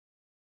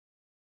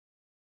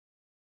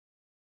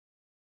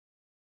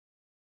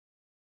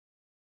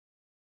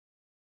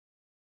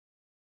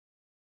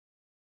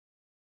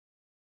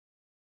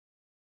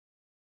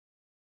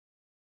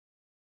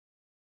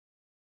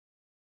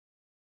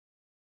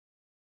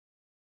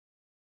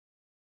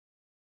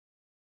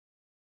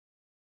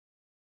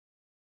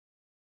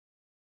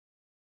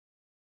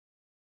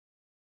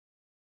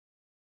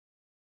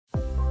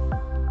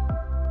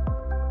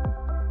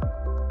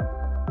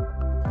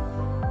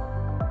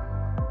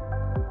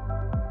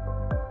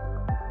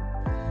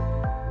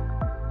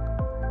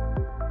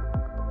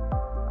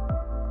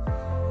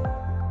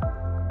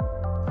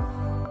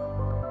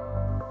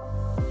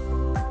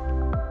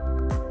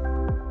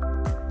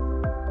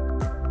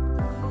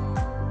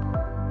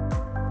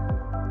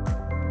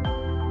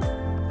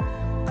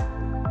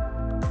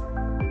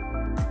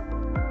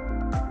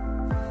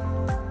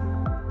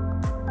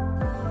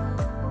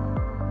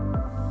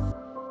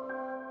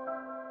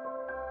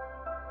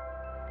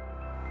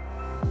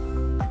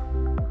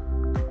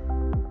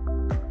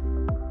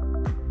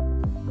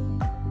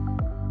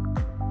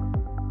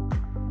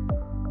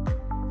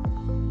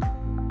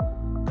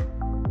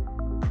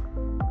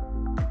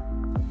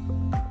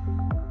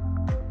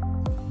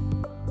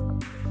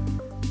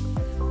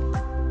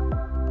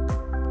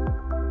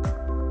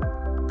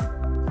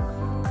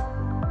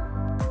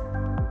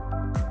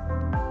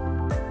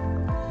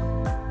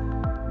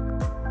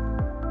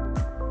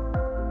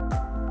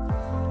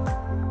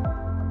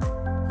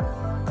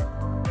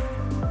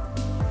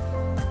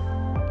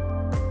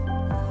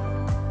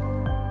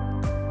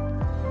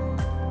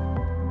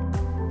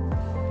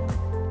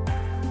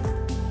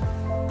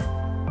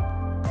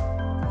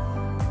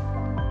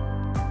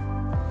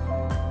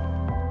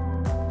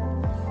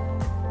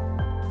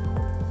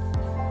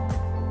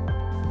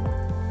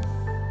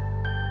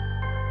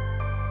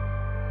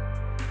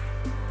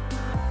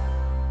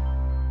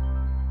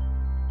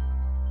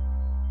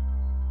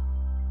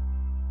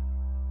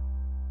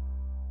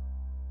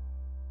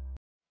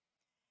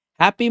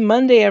Happy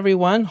Monday,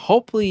 everyone.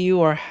 Hopefully,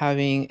 you are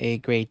having a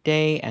great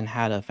day and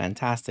had a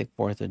fantastic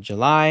 4th of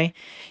July.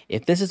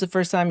 If this is the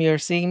first time you're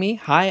seeing me,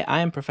 hi, I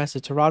am Professor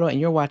Torado, and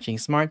you're watching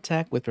Smart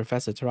Tech with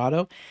Professor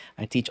Torado.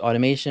 I teach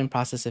automation,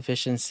 process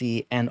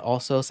efficiency, and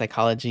also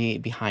psychology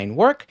behind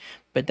work.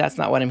 But that's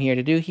not what I'm here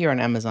to do here on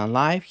Amazon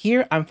Live.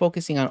 Here, I'm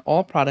focusing on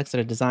all products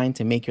that are designed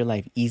to make your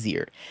life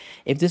easier.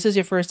 If this is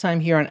your first time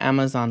here on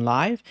Amazon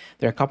Live,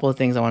 there are a couple of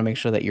things I want to make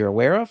sure that you're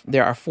aware of.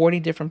 There are 40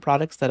 different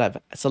products that I've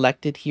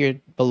selected here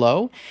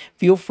below.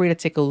 Feel free to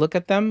take a look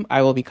at them.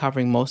 I will be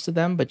covering most of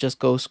them, but just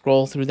go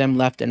scroll through them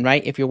left and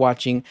right if you're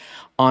watching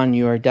on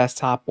your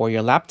desktop or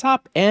your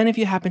laptop. And if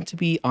you happen to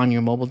be on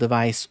your mobile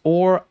device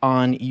or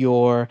on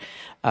your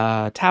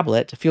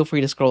tablet, feel free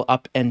to scroll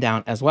up and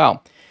down as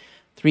well.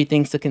 Three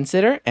things to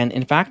consider, and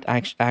in fact,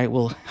 I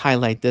will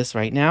highlight this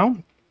right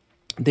now.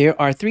 There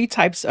are three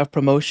types of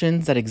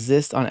promotions that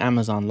exist on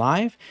Amazon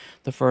Live.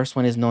 The first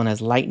one is known as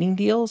lightning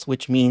deals,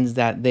 which means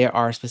that there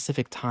are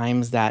specific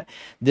times that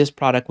this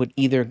product would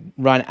either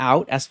run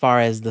out as far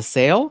as the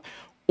sale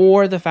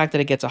or the fact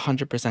that it gets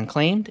 100%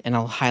 claimed, and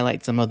I'll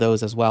highlight some of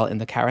those as well in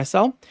the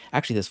carousel.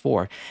 Actually, there's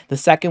four. The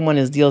second one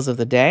is deals of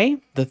the day.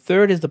 The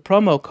third is the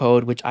promo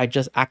code, which I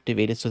just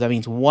activated. So that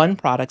means one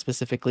product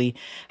specifically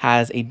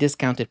has a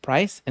discounted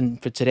price.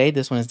 And for today,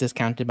 this one is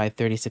discounted by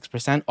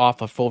 36%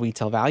 off of full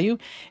retail value.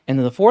 And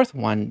then the fourth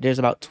one, there's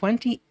about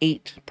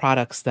 28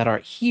 products that are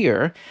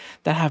here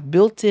that have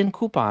built-in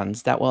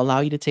coupons that will allow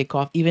you to take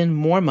off even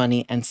more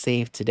money and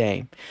save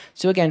today.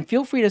 So again,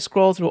 feel free to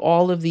scroll through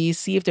all of these,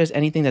 see if there's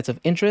anything that's of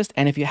interest.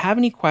 And if you have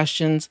any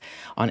questions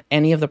on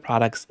any of the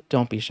products,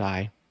 don't be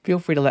shy. Feel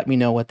free to let me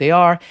know what they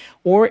are,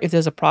 or if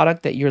there's a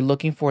product that you're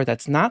looking for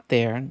that's not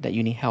there that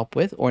you need help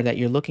with or that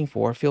you're looking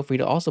for, feel free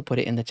to also put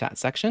it in the chat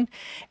section.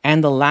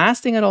 And the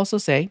last thing I'd also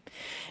say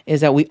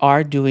is that we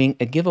are doing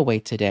a giveaway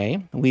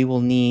today. We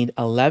will need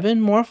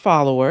 11 more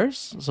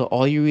followers. So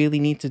all you really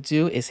need to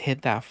do is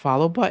hit that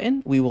follow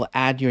button. We will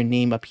add your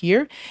name up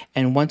here.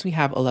 And once we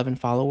have 11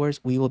 followers,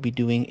 we will be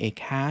doing a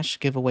cash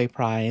giveaway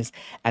prize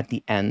at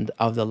the end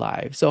of the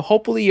live. So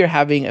hopefully you're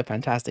having a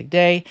fantastic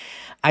day.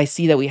 I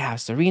see that we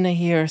have Serena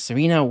here.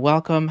 Serena,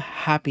 welcome.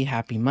 Happy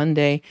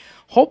Monday.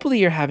 Hopefully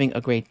you're having a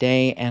great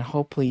day, and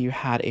hopefully you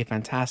had a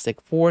fantastic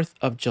 4th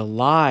of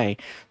July.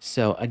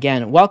 So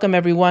again, welcome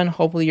everyone.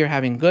 Hopefully you're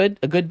having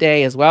a good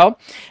day as well.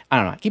 I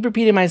don't know, I keep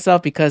repeating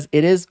myself because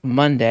it is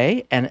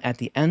Monday, and at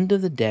the end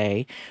of the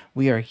day,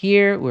 we are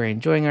here, we're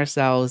enjoying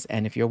ourselves,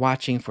 and if you're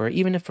watching for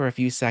even if for a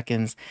few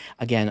seconds,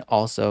 again,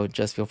 also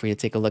just feel free to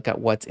take a look at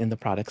what's in the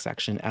product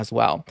section as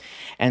well.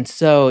 And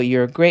so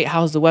you're great.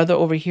 How's the weather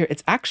over here?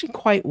 It's actually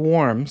quite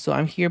warm. So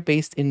I'm here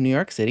based in New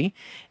York City,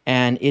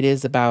 and it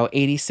is about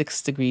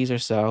 86 degrees or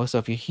so. So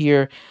if you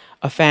hear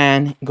a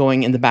fan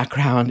going in the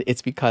background,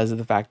 it's because of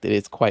the fact that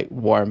it's quite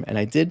warm. And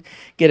I did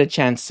get a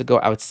chance to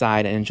go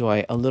outside and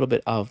enjoy a little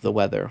bit of the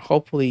weather.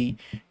 Hopefully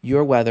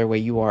your weather where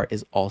you are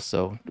is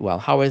also well.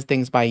 How are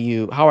things by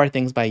you? How are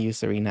things by you,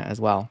 Serena,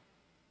 as well?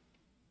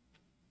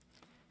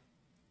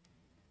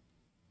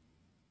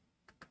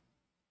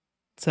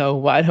 So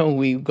why don't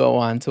we go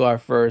on to our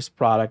first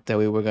product that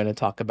we were going to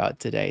talk about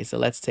today? So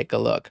let's take a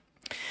look.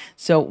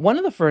 So one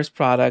of the first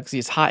products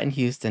is hot in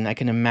Houston. I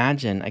can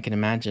imagine.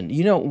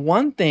 You know,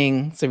 one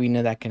thing,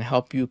 Serena, that can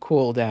help you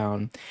cool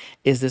down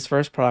is this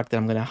first product that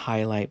I'm going to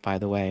highlight, by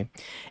the way.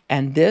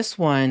 And this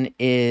one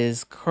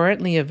is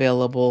currently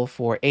available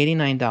for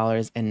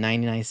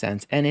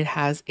 $89.99, and it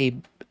has a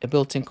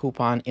built-in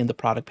coupon in the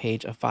product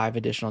page of $5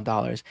 additional.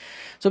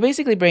 So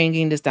basically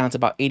bringing this down to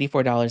about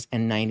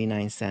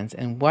 $84.99.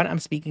 And what I'm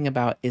speaking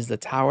about is the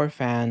Tower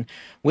Fan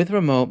with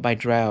Remote by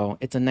Drell.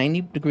 It's a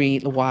 90-degree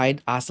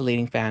wide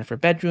oscillating fan for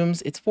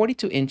bedrooms. It's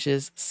 42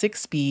 inches,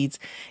 6 speeds.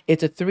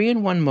 It's a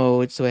 3-in-1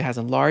 mode, so it has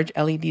a large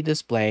LED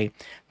display,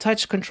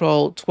 touch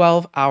control,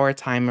 12-hour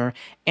timer,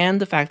 and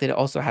the fact that it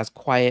also has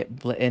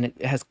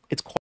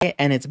it's quiet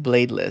and it's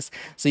bladeless.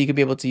 So you could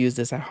be able to use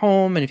this at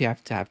home, and if you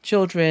have to have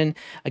children,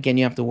 again,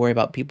 you have to worry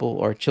about people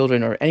or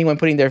children or anyone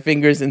putting their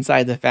fingers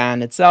inside the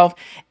fan itself,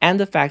 and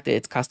the fact that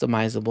it's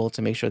customizable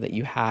to make sure that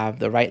you have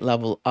the right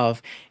level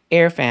of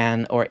air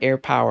fan or air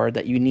power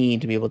that you need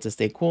to be able to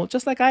stay cool,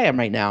 just like I am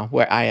right now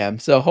where I am.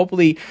 So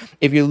hopefully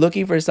if you're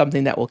looking for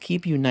something that will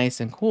keep you nice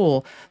and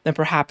cool, then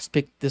perhaps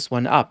pick this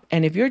one up.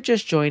 And if you're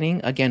just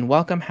joining, again,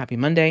 welcome, happy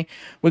Monday.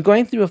 We're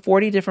going through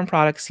 40 different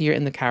products here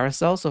in the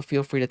carousel, so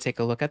feel free to take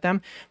a look at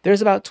them.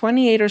 There's about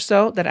 28 or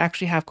so that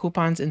actually have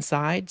coupons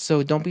inside,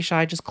 so don't be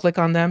shy, just click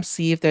on them,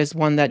 see if there's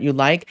one that you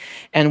like,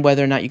 and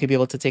whether or not you could be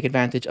able to take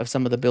advantage of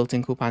some of the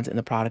built-in coupons in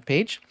the product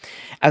page.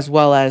 As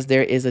well as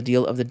there is a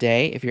deal of the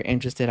day. If you're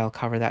interested, I'll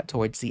cover that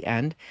towards the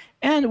end.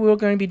 And we're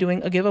going to be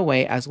doing a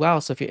giveaway as well.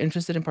 So if you're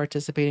interested in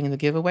participating in the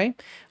giveaway,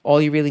 all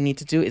you really need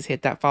to do is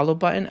hit that follow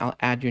button. I'll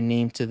add your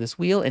name to this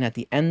wheel. And at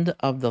the end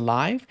of the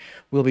live,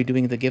 we'll be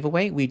doing the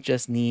giveaway. We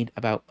just need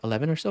about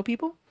 11 or so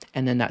people.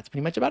 And then that's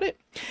pretty much about it.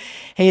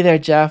 Hey there,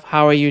 Jeff.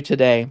 How are you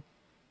today?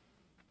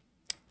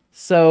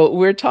 So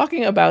we're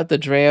talking about the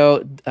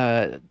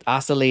Dreo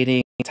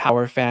oscillating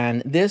tower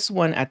fan. This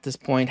one at this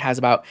point has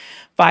about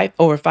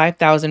over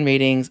 5,000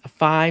 ratings,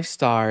 5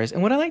 stars.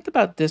 And what I liked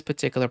about this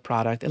particular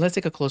product, and let's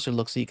take a closer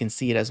look so you can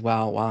see it as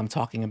well while I'm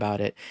talking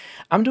about it.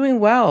 I'm doing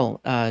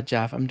well,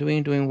 Jeff. I'm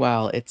doing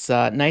well. It's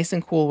nice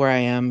and cool where I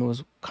am. It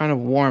was kind of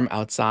warm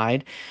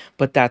outside,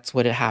 but that's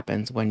what it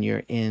happens when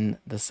you're in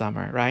the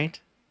summer, right?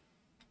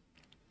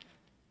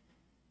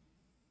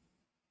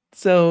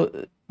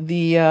 So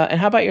and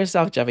how about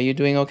yourself, Jeff? Are you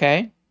doing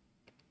okay?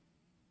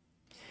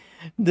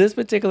 This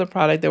particular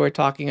product that we're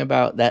talking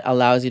about that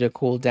allows you to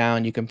cool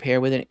down, you can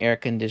pair with an air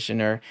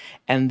conditioner,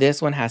 and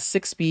this one has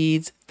 6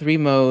 speeds, 3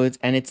 modes,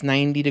 and it's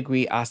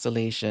 90-degree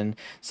oscillation.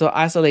 So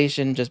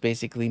oscillation just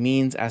basically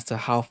means as to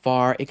how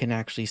far it can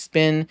actually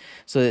spin.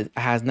 So it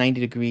has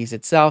 90 degrees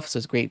itself, so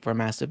it's great for a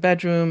master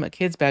bedroom, a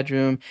kid's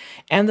bedroom,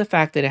 and the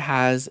fact that it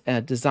has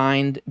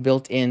designed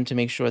built in to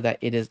make sure that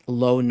it is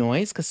low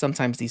noise, because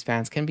sometimes these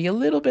fans can be a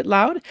little bit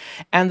loud,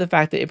 and the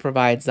fact that it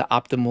provides the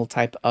optimal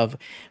type of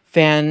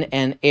fan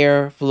and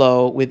air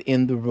flow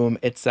within the room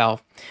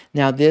itself.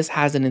 Now, this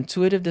has an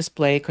intuitive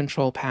display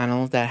control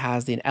panel that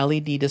has the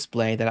LED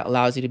display that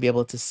allows you to be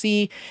able to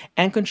see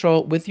and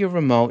control with your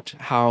remote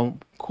how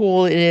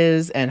cool it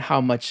is and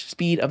how much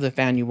speed of the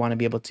fan you want to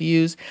be able to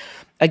use.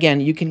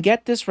 Again, you can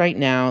get this right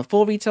now.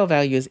 Full retail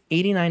value is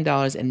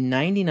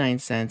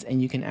 $89.99,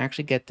 and you can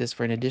actually get this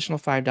for an additional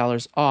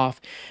 $5 off,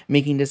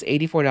 making this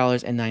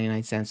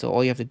 $84.99. So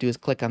all you have to do is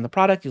click on the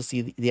product. You'll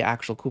see the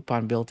actual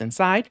coupon built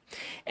inside.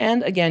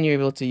 And again, you're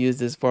able to use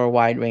this for a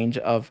wide range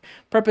of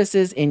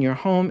purposes in your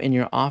home, in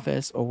your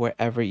office, or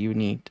wherever you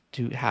need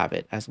to have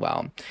it as well.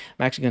 I'm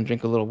actually going to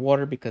drink a little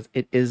water because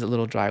it is a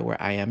little dry where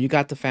I am. You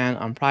got the fan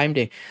on Prime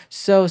Day.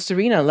 So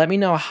Serena, let me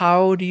know,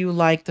 how do you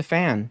like the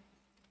fan?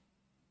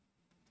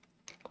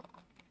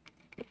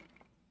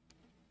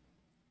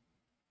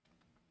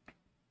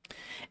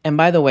 And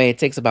by the way, it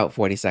takes about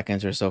 40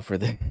 seconds or so for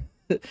the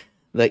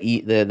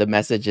the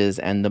messages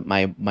and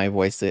my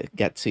voice to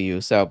get to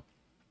you. So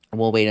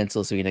we'll wait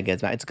until Serena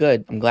gets back. It's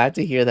good. I'm glad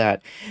to hear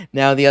that.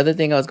 Now, the other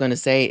thing I was going to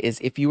say is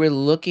if you were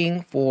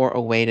looking for a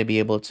way to be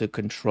able to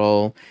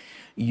control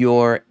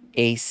your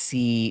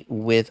AC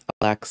with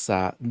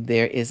Alexa,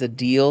 there is a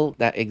deal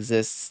that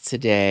exists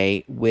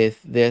today with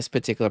this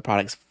particular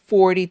product.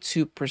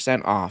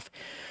 42% off.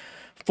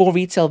 Full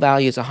retail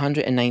value is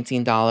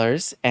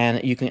 $119,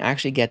 and you can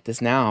actually get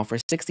this now for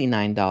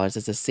 $69.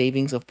 It's a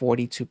savings of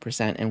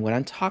 42%. And what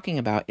I'm talking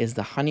about is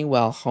the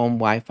Honeywell Home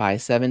Wi-Fi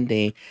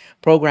 7-day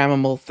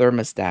programmable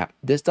thermostat.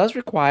 This does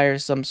require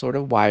some sort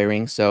of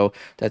wiring, so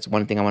that's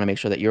one thing I want to make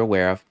sure that you're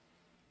aware of.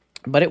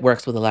 But it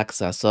works with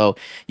Alexa, so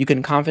you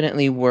can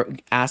confidently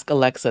ask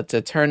Alexa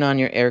to turn on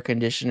your air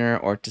conditioner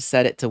or to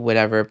set it to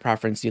whatever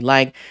preference you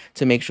like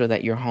to make sure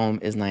that your home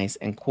is nice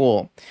and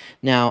cool.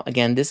 Now,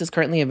 again, this is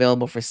currently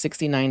available for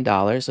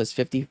 $69, so it's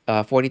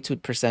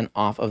 42%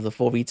 off of the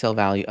full retail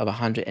value of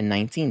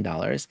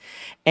 $119.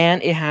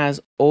 And it has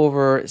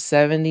over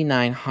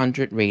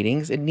 7,900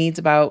 ratings. It needs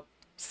about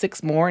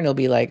 6 more and it'll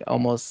be like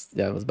almost,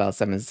 yeah, it was about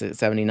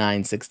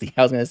 79, 60.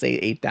 I was going to say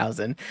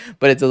 8,000,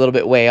 but it's a little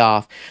bit way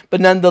off.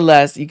 But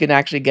nonetheless, you can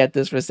actually get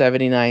this for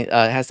 79, it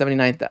has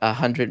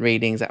 7,900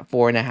 ratings at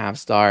 4.5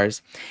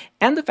 stars.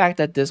 And the fact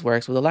that this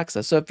works with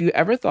Alexa. So if you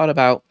ever thought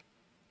about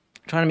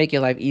trying to make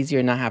your life easier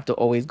and not have to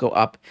always go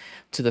up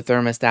to the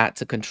thermostat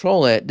to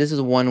control it, this is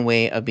one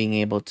way of being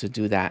able to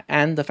do that.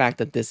 And the fact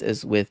that this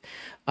is with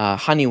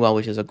Honeywell,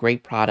 which is a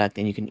great product,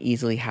 and you can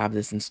easily have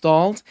this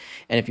installed.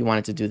 And if you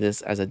wanted to do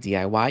this as a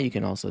DIY, you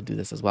can also do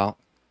this as well.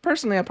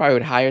 Personally, I probably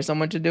would hire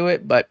someone to do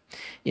it, but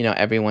you know,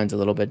 everyone's a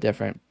little bit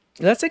different.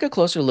 Let's take a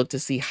closer look to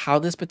see how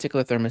this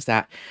particular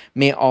thermostat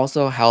may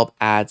also help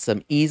add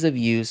some ease of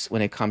use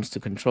when it comes to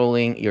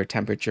controlling your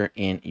temperature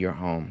in your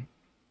home.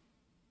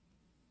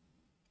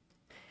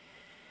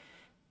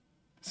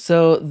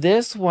 So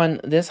this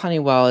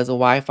Honeywell is a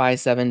Wi-Fi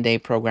 7-day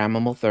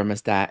programmable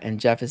thermostat, and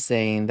Jeff is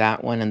saying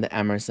that one and the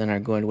Emerson are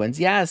good ones.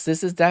 Yes,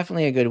 this is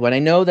definitely a good one. I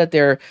know that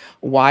there are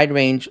a wide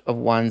range of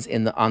ones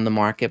on the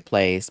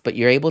marketplace, but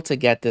you're able to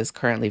get this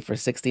currently for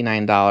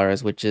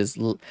 $69, which is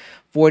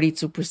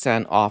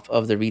 42% off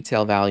of the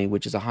retail value,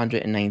 which is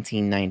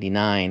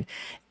 $119.99.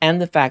 And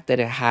the fact that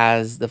it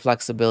has the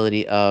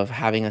flexibility of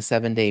having a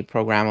 7-day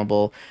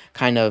programmable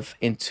kind of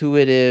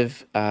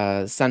intuitive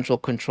central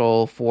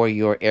control for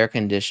your air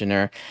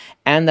conditioner,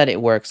 and that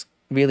it works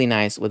really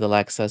nice with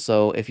Alexa.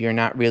 So if you're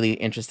not really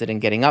interested in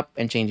getting up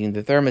and changing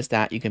the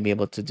thermostat, you can be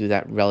able to do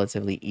that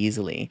relatively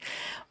easily.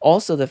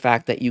 Also, the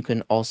fact that you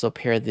can also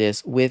pair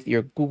this with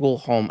your Google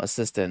Home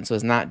Assistant. So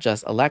it's not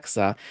just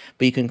Alexa,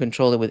 but you can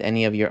control it with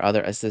any of your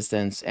other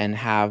assistants and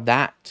have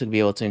that to be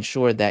able to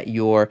ensure that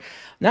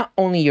not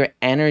only your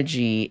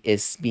energy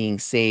is being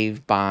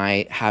saved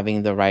by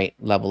having the right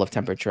level of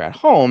temperature at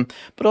home,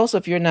 but also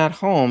if you're not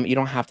home, you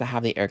don't have to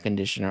have the air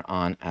conditioner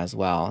on as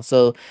well.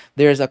 So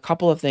there's a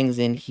couple of things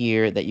in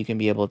here that you can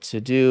be able to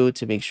do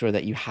to make sure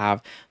that you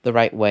have the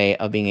right way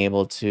of being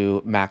able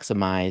to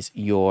maximize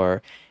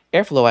your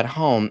airflow at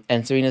home.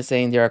 And Serena's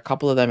saying there are a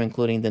couple of them,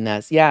 including the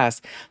Nest.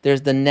 Yes,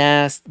 there's the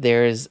Nest.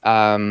 There's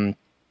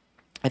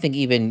I think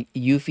even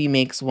Eufy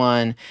makes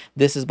one.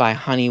 This is by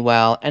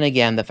Honeywell. And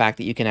again, the fact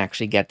that you can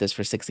actually get this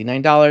for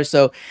 $69.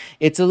 So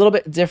it's a little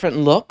bit different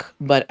look,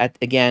 but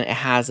again, it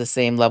has the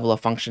same level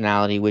of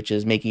functionality, which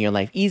is making your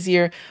life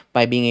easier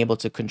by being able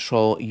to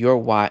control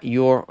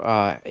your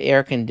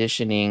air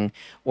conditioning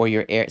or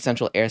your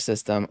central air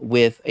system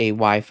with a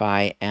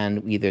Wi-Fi,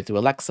 and either through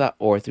Alexa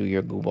or through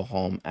your Google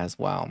Home as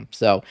well.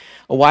 So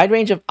a wide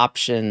range of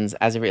options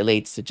as it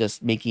relates to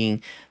just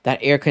making that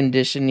air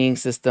conditioning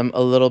system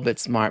a little bit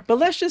smart. But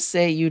let's just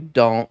say you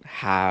don't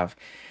have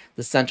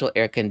the central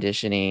air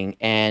conditioning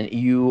and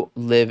you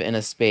live in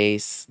a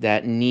space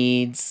that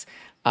needs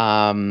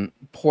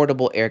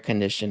portable air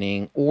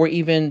conditioning or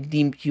even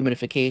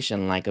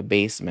dehumidification like a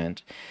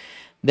basement.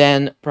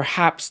 Then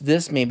perhaps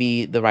this may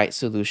be the right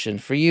solution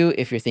for you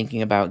if you're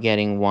thinking about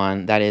getting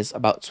one that is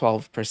about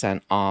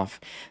 12% off.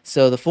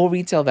 So the full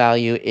retail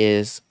value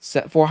is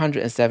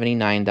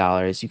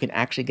 $479. You can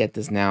actually get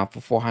this now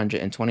for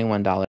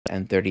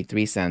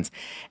 $421.33.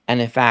 And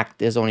in fact,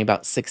 there's only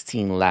about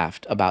 16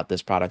 left about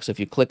this product. So if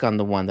you click on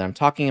the one that I'm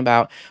talking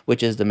about,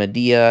 which is the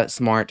Midea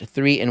Smart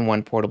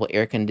 3-in-1 portable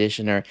air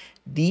conditioner,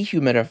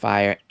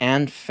 dehumidifier,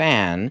 and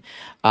fan,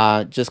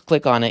 just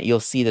click on it. You'll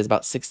see there's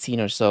about 16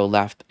 or so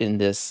left in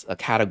this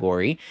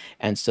category,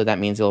 and so that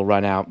means it'll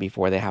run out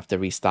before they have to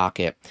restock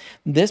it.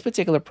 This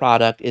particular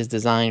product is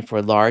designed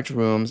for large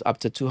rooms up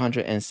to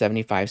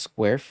 275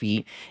 square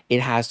feet.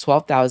 It has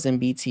 12,000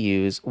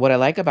 BTUs. What I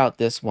like about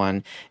this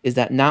one is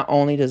that not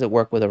only does it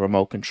work with a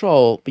remote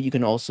control, but you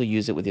can also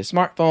use it with your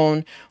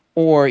smartphone,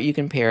 or you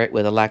can pair it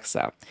with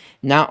Alexa.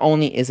 Not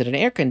only is it an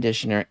air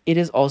conditioner, it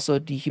is also a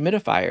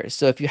dehumidifier.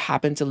 So if you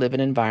happen to live in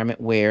an environment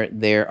where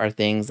there are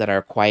things that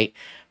are quite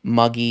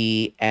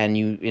muggy and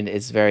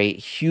it's very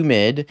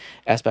humid,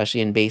 especially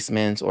in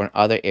basements or in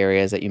other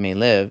areas that you may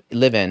live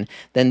in,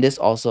 then this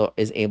also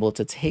is able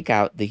to take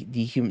out the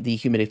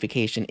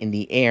dehumidification in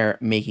the air,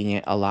 making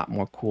it a lot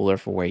more cooler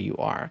for where you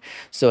are.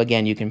 So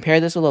again, you can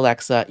pair this with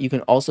Alexa. You can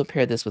also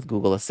pair this with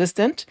Google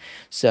Assistant.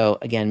 So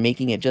again,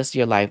 making it just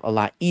your life a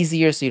lot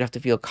easier, so you don't have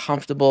to feel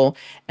comfortable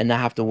and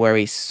not have to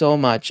worry so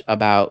much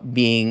about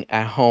being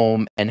at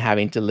home and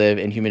having to live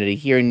in humidity.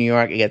 Here in New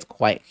York, it gets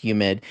quite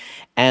humid.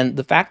 And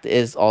the fact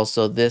is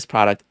also this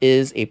product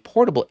is a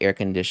portable air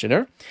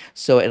conditioner.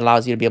 So it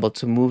allows you to be able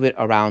to move it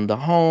around the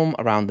home,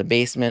 around the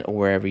basement, or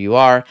wherever you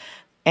are.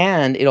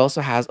 And it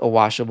also has a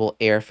washable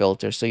air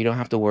filter, so you don't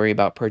have to worry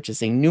about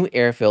purchasing new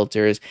air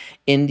filters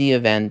in the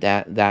event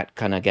that that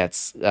kind of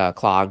gets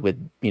clogged with,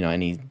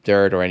 any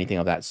dirt or anything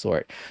of that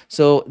sort.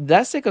 So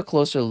let's take a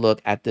closer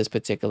look at this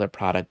particular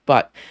product.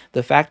 But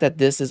the fact that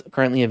this is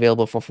currently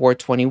available for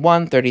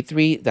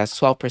 $421.33, that's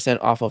 12%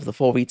 off of the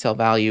full retail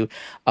value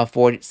of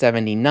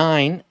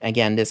 $479.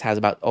 Again, this has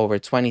about over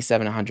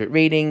 2,700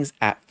 ratings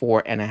at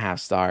 4.5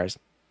 stars.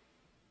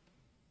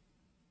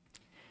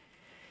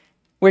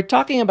 We're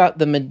talking about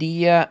the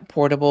Midea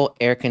portable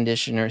air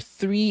conditioner,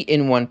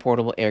 3-in-1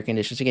 portable air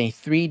conditioner. So you're getting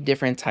 3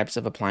 different types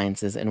of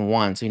appliances in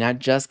one. So you're not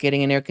just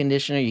getting an air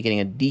conditioner, you're getting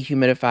a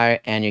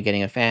dehumidifier, and you're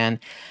getting a fan,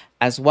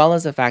 as well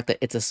as the fact that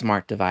it's a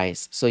smart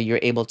device. So you're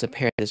able to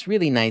pair this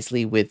really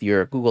nicely with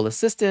your Google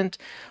Assistant,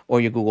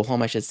 or your Google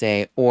Home, I should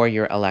say, or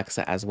your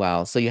Alexa as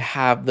well. So you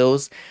have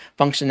those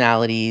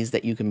functionalities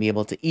that you can be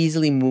able to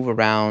easily move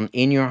around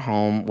in your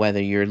home,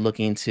 whether you're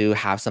looking to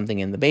have something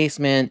in the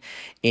basement,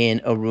 in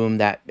a room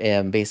that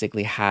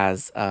basically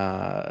has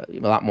a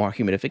lot more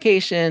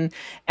humidification,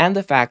 and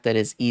the fact that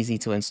it's easy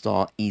to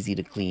install, easy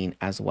to clean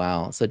as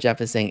well. So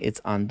Jeff is saying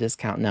it's on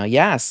discount now.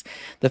 Yes,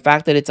 the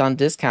fact that it's on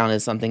discount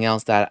is something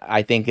else that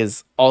I think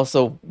is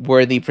also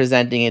worthy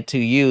presenting it to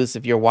you. So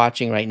if you're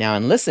watching right now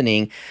and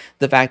listening,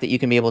 the fact that you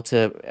can be able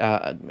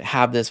to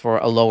have this for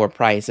a lower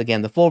price.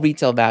 Again, the full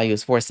retail value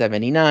is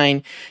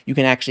 $479. You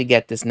can actually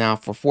get this now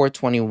for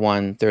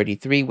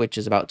 $421.33, which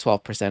is about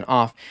 12%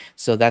 off.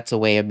 So that's a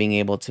way of being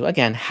able to,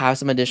 again, have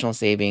some additional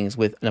savings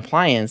with an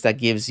appliance that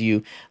gives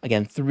you,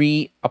 again,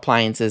 3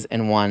 appliances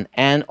in one,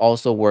 and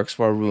also works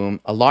for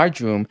a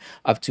large room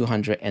of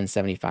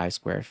 275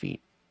 square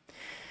feet.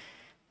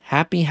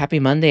 Happy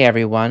Monday,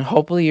 everyone.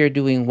 Hopefully you're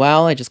doing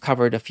well. I just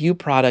covered a few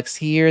products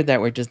here that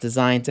were just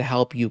designed to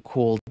help you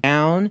cool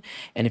down.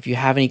 And if you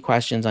have any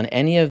questions on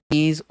any of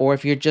these, or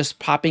if you're just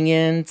popping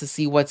in to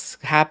see what's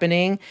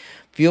happening,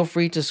 feel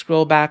free to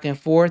scroll back and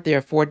forth. There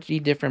are 40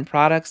 different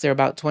products. There are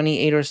about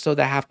 28 or so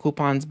that have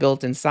coupons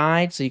built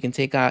inside, so you can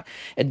take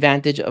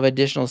advantage of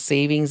additional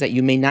savings that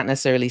you may not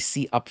necessarily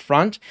see up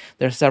front.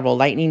 There are several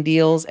lightning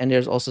deals, and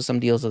there's also some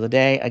deals of the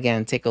day.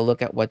 Again, take a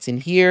look at what's in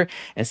here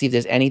and see if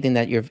there's anything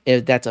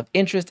that's of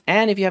interest.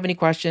 And if you have any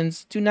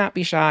questions, do not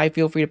be shy.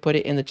 Feel free to put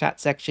it in the chat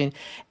section.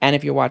 And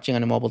if you're watching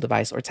on a mobile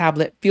device or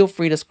tablet, feel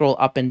free to scroll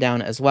up and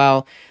down as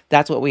well.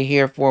 That's what we're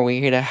here for. We're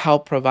here to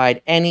help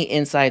provide any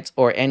insights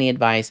or any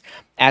advice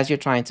as you're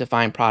trying to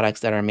find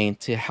products that are made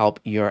to help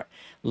your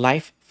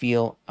life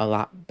feel a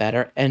lot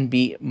better and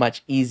be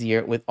much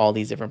easier with all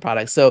these different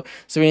products. So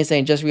Serena's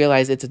saying, just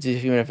realize it's a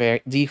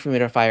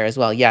dehumidifier as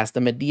well. Yes, the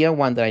Medea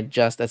one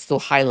that's still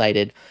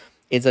highlighted,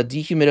 is a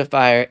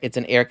dehumidifier, it's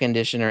an air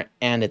conditioner,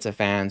 and it's a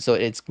fan. So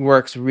it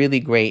works really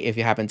great if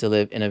you happen to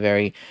live in a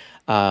very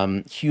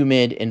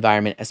humid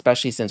environment,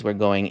 especially since we're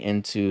going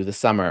into the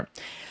summer.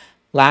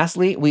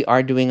 Lastly, we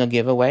are doing a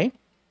giveaway.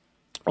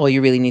 All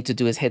you really need to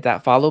do is hit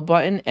that follow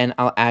button and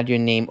I'll add your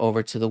name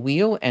over to the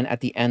wheel. And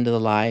at the end of the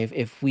live,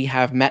 if we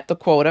have met the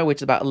quota, which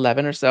is about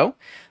 11 or so,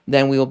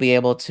 then we will be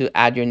able to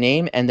add your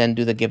name and then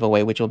do the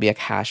giveaway, which will be a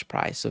cash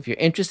prize. So if you're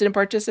interested in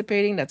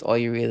participating, that's all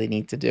you really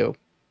need to do.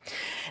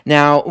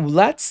 Now,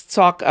 let's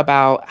talk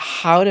about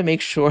how to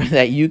make sure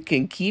that you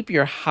can keep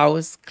your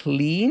house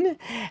clean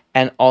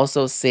and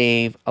also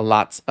save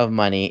lots of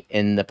money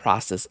in the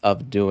process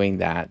of doing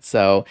that.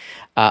 So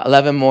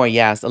 11 more,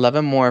 yes,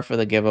 11 more for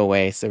the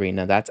giveaway,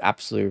 Serena. That's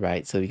absolutely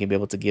right. So we can be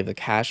able to give the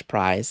cash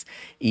prize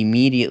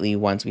immediately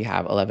once we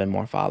have 11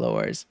 more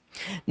followers.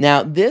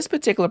 Now, this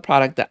particular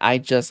product that I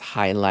just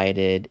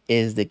highlighted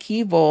is the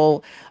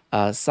Kevol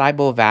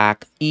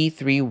Cybovac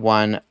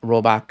E31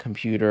 robot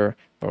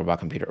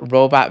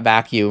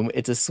vacuum.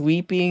 It's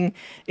sweeping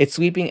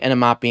and a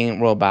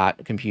mopping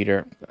robot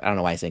computer. I don't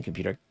know why I say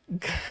computer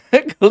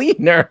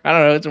cleaner. I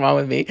don't know what's wrong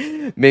with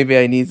me. Maybe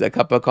I need a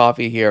cup of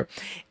coffee here.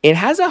 It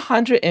has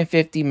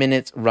 150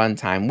 minutes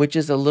runtime, which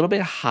is a little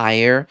bit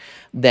higher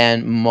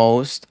than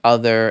most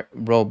other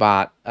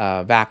robot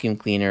vacuum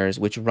cleaners,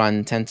 which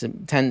tend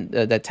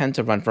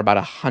to run for about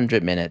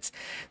 100 minutes.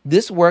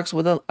 This works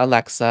with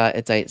Alexa.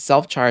 It's a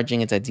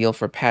self-charging. It's ideal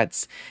for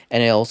pets,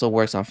 and it also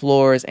works on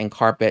floors and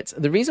carpets.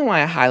 The reason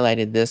why I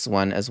highlighted this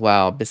one as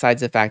well,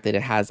 besides the fact that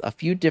it has a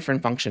few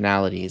different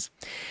functionalities,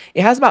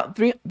 it has about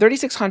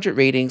 3,600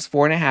 ratings,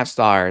 4.5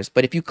 stars.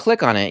 But if you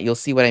click on it, you'll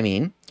see what I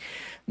mean.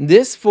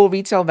 This full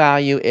retail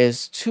value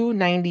is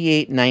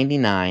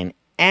 $298.99,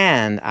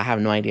 and I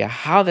have no idea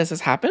how this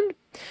has happened,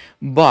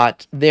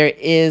 but there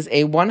is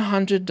a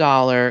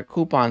 $100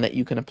 coupon that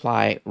you can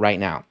apply right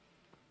now,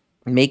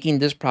 making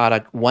this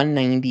product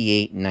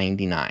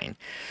 $198.99.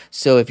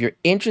 So if you're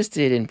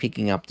interested in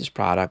picking up this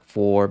product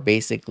for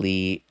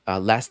basically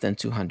less than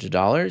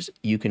 $200,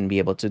 you can be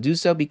able to do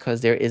so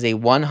because there is a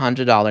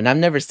 $100, and I've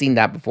never seen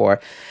that before.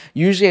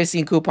 Usually I've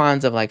seen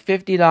coupons of like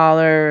 $50,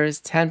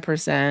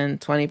 10%,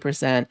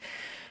 20%,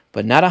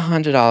 but not a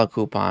 $100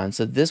 coupon.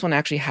 So this one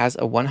actually has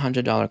a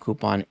 $100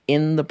 coupon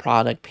in the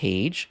product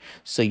page.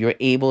 So you're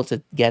able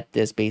to get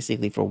this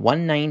basically for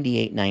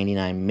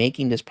 $198.99,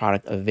 making this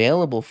product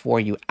available for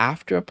you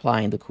after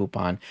applying the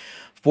coupon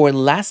for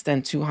less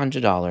than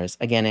 $200.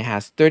 Again, it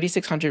has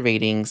 3,600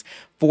 ratings,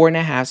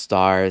 4.5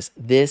 stars.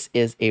 This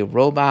is a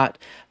robot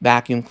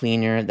vacuum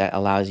cleaner that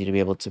allows you to be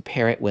able to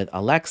pair it with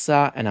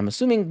Alexa, and I'm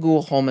assuming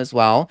Google Home as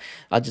well.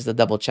 I'll just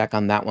double check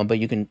on that one, but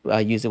you can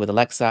use it with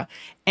Alexa.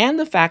 And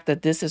the fact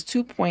that this is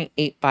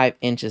 2.85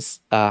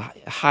 inches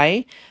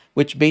high,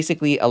 which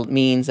basically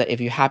means that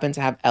if you happen to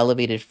have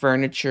elevated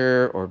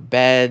furniture or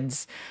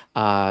beds,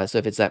 so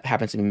if it's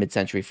happens to be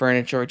mid-century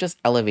furniture or just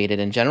elevated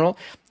in general,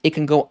 it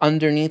can go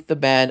underneath the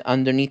bed,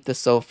 underneath the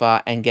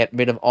sofa, and get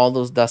rid of all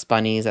those dust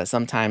bunnies that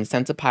sometimes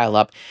tend to pile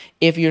up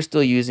if you're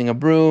still using a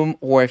broom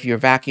or if you're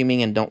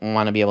vacuuming and don't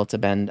want to be able to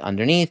bend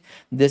underneath.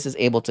 This is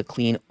able to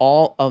clean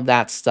all of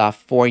that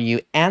stuff for you,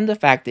 and the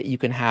fact that you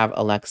can have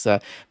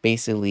Alexa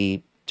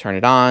basically turn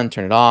it on,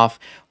 turn it off,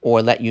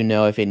 or let you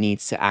know if it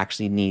needs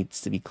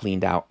to be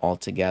cleaned out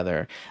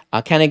altogether.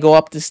 Can it go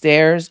up the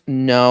stairs?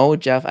 No,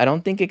 Jeff. I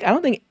don't think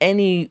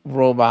any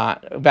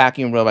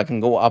vacuum robot can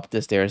go up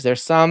the stairs.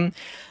 There's some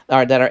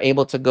that are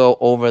able to go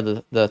over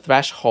the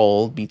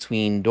threshold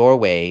between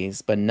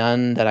doorways, but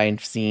none that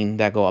I've seen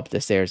that go up the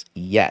stairs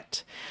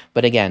yet.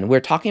 But again, we're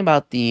talking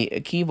about the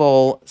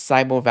Kevol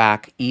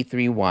Cybovac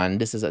E31.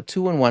 This is a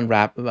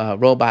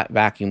 2-in-1 robot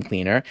vacuum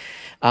cleaner.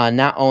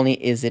 Not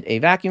only is it a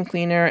vacuum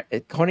cleaner,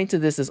 according to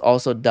this,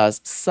 also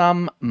does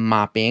some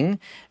mopping,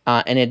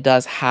 and it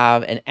does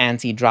have an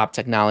anti-drop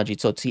technology.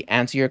 So to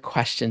answer your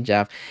question,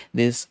 Jeff,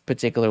 this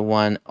particular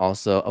one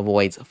also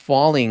avoids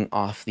falling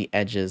off the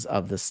edges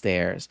of the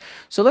stairs.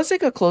 So let's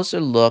take a closer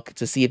look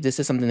to see if this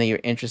is something that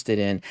you're interested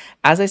in.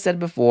 As I said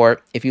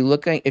before, if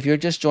you're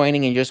just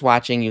joining and you're just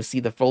watching, you'll see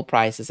the full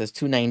price. It says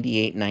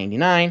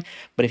 $298.99,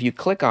 but if you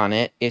click on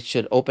it, it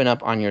should open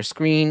up on your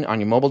screen, on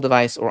your mobile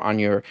device, or on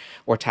your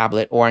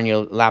tablet, or on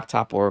your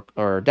laptop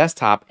or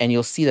desktop, and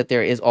you'll see that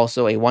there is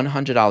also a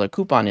 $100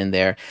 coupon in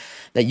there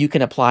that you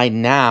can apply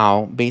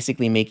now,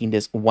 basically making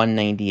this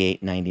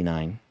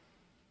 $198.99.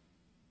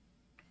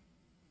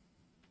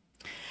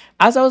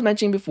 As I was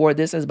mentioning before,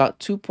 this is about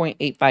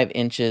 2.85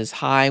 inches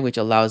high, which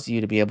allows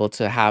you to be able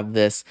to have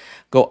this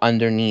go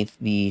underneath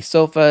the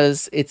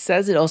sofas. It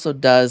says it also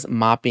does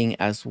mopping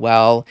as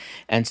well.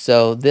 And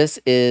so this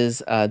is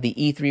the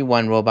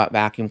E31 robot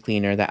vacuum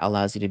cleaner that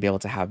allows you to be able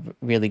to have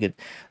really good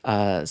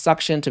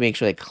suction to make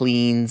sure it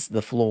cleans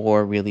the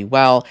floor really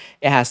well.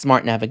 It has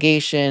smart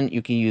navigation.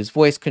 You can use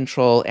voice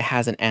control. It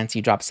has an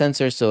anti-drop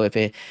sensor. So if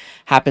it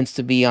happens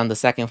to be on the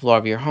second floor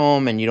of your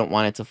home and you don't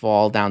want it to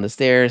fall down the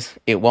stairs,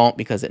 it won't,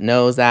 because it knows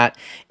knows that.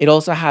 It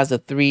also has a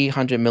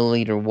 300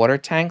 milliliter water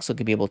tank, so it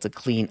could be able to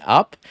clean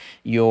up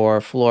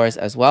your floors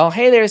as well.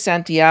 Hey there,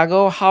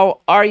 Santiago. How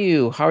are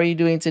you? How are you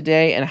doing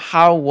today? And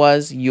how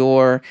was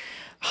your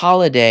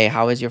holiday?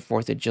 How was your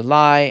 4th of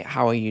July?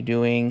 How are you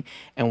doing?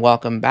 And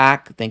welcome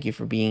back. Thank you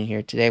for being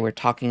here today. We're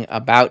talking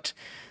about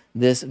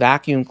this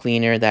vacuum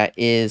cleaner that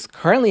is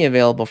currently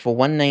available for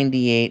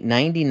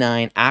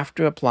 $198.99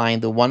 after applying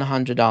the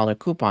 $100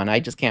 coupon.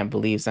 I just can't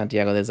believe,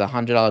 Santiago, there's a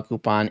 $100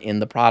 coupon in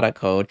the product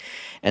code.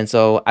 And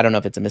so I don't know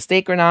if it's a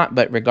mistake or not,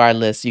 but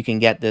regardless, you can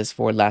get this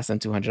for less than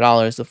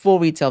 $200. The full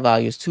retail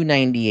value is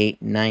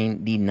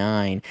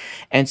 $298.99.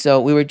 And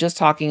so we were just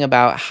talking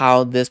about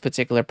how this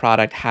particular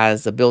product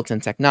has a built-in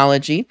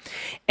technology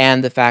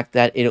and the fact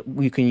that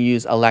you can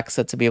use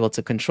Alexa to be able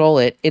to control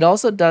it. It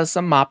also does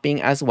some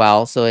mopping as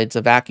well. So it's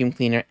a vacuum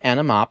cleaner and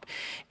a mop,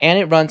 and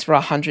it runs for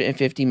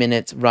 150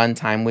 minutes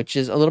runtime, which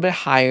is a little bit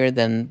higher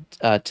than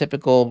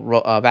typical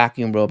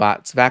vacuum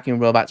robots. Vacuum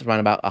robots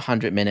run about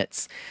 100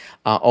 minutes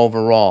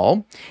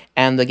overall.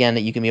 And again,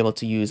 that you can be able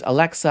to use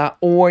Alexa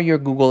or your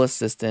Google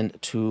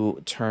Assistant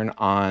to turn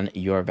on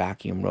your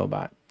vacuum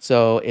robot.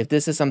 So if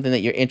this is something that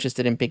you're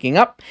interested in picking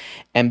up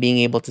and being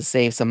able to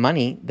save some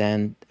money,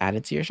 then add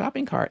it to your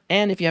shopping cart.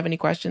 And if you have any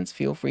questions,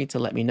 feel free to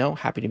let me know.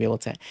 Happy to be able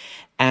to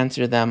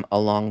answer them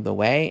along the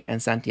way.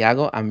 And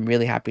Santiago, I'm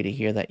really happy to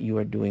hear that you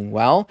are doing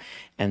well.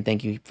 And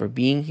thank you for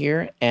being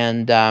here.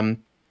 And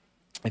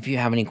if you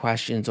have any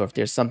questions or if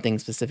there's something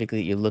specifically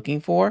that you're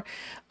looking for,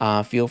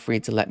 feel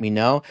free to let me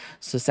know.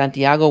 So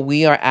Santiago,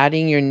 we are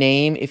adding your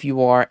name if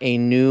you are a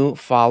new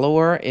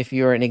follower. If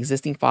you're an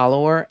existing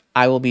follower,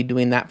 I will be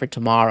doing that for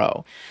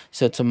tomorrow.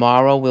 So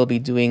tomorrow we'll be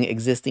doing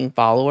existing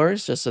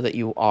followers just so that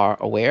you are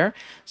aware.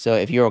 So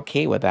if you're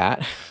okay with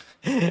that,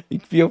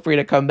 feel free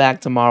to come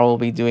back tomorrow. We'll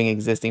be doing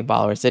existing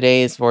followers.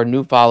 Today is for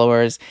new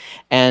followers.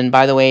 And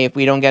by the way, if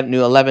we don't get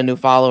 11 new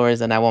followers,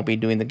 then I won't be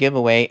doing the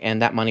giveaway,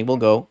 and that money will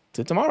go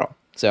to tomorrow.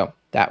 So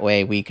that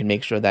way we can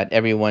make sure that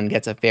everyone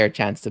gets a fair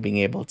chance to being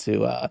able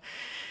to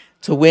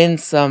win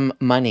some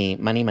money.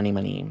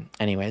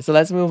 Anyway, so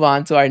let's move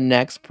on to our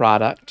next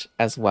product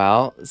as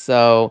well.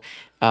 So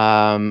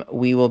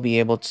we will be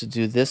able to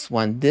do this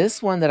one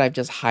that I've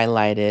just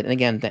highlighted. And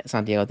again,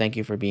 Santiago, thank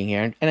you for being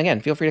here. And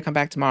again, feel free to come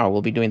back tomorrow.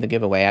 We'll be doing the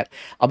giveaway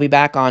I'll be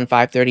back on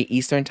 5:30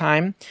 Eastern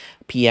time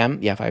PM.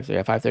 Yeah,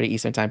 5:30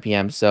 Eastern time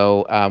PM.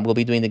 So we'll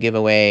be doing the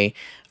giveaway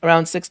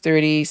around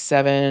 6:30,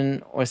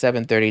 7 or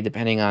 7:30,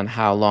 depending on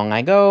how long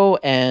I go.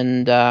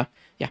 And yeah,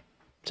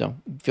 so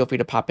feel free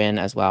to pop in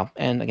as well.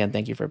 And again,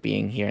 thank you for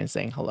being here and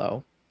saying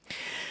hello.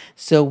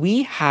 So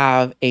we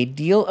have a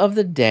deal of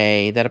the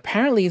day that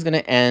apparently is going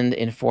to end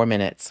in 4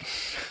 minutes.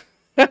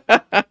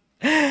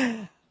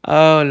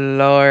 Oh,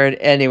 Lord.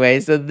 Anyway,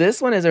 so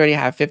this one has already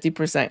have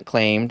 50%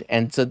 claimed.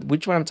 And so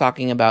which one I'm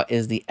talking about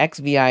is the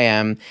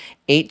XVIM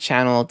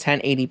 8-channel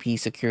 1080p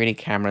security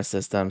camera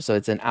system. So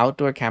it's an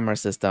outdoor camera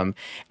system.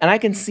 And I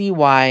can see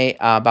why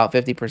about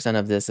 50%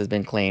 of this has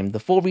been claimed. The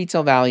full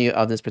retail value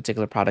of this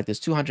particular product is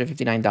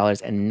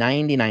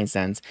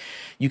 $259.99.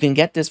 You can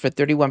get this for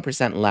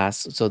 31%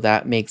 less. So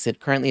that makes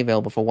it currently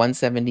available for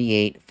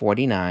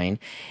 $178.49.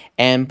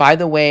 And by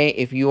the way,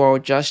 if you are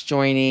just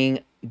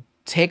joining,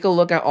 take a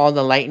look at all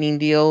the lightning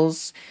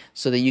deals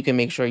so that you can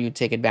make sure you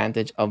take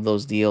advantage of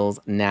those deals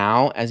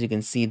now. As you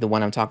can see, the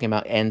one I'm talking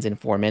about ends in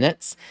 4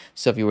 minutes.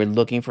 So if you were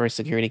looking for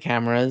security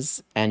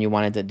cameras and you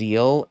wanted a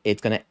deal,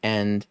 it's going to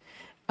end.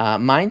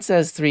 Mine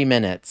says 3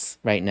 minutes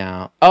right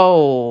now.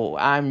 Oh,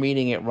 I'm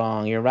reading it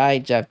wrong. You're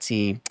right, Jeff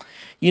T.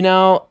 You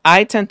know,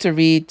 I tend to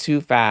read too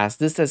fast.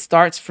 This says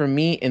starts for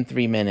me in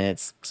 3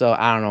 minutes. So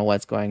I don't know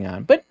what's going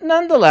on. But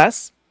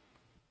nonetheless,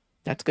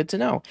 that's good to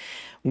know.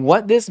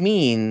 What this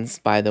means,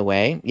 by the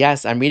way,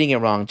 yes, I'm reading it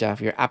wrong, Jeff.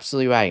 You're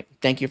absolutely right.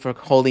 Thank you for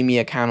holding me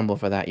accountable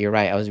for that. You're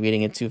right. I was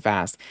reading it too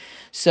fast.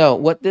 So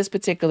what this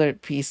particular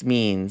piece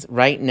means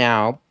right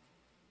now,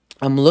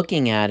 I'm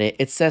looking at it.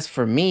 It says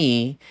for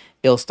me,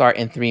 it'll start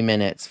in 3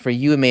 minutes. For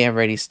you, it may have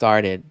already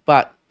started.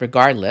 But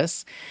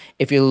regardless,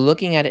 if you're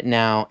looking at it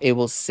now, it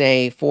will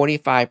say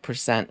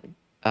 45%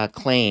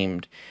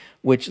 claimed,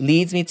 which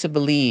leads me to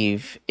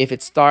believe if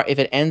it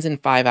ends in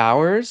 5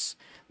 hours,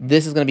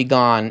 this is going to be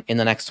gone in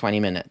the next 20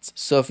 minutes.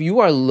 So if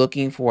you are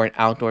looking for an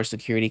outdoor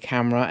security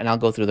camera, and I'll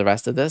go through the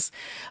rest of this,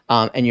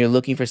 and you're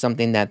looking for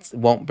something that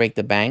won't break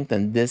the bank,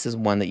 then this is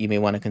one that you may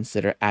want to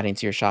consider adding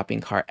to your shopping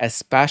cart,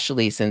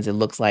 especially since it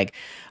looks like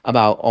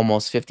about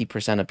almost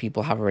 50% of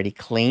people have already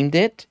claimed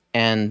it,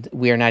 and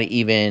we are not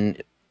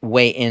even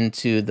way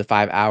into the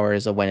 5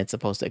 hours of when it's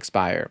supposed to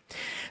expire.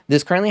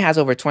 This currently has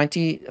over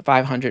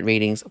 2,500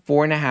 ratings,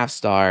 4.5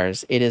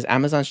 stars. It is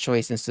Amazon's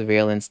choice in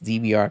surveillance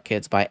DVR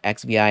kits by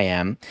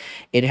XVIM.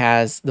 It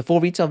has the full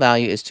retail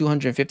value is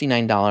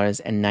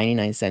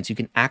 $259.99. You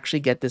can actually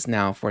get this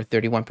now for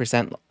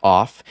 31%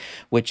 off,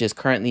 which is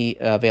currently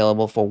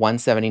available for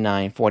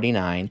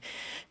 $179.49.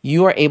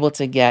 You are able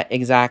to get,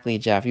 exactly,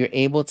 Jeff, you're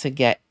able to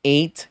get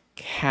 8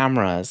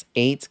 cameras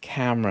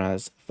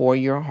for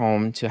your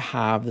home to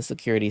have the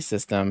security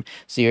system.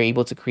 So you're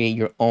able to create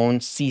your own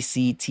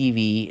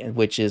CCTV,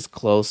 which is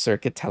closed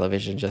circuit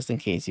television, just in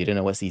case you didn't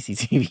know what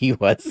CCTV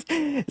was.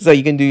 So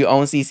you can do your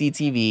own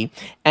CCTV,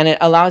 and it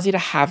allows you to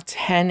have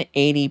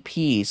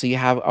 1080p. So you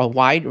have a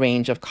wide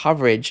range of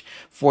coverage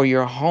for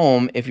your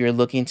home if you're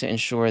looking to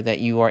ensure that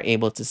you are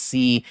able to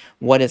see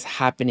what is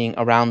happening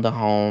around the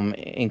home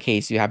in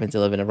case you happen to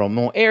live in a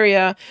remote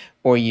area,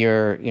 or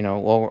you're,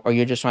 or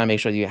you're just trying to make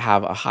sure that you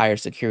have a higher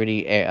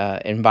security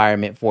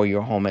environment for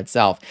your home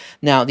itself.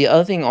 Now, the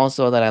other thing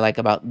also that I like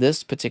about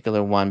this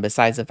particular one,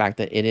 besides the fact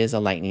that it is a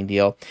lightning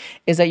deal,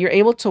 is that you're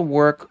able to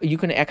work, you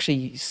can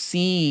actually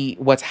see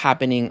what's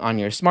happening on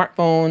your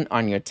smartphone,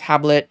 on your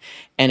tablet,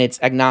 and it's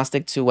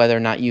agnostic to whether or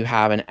not you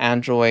have an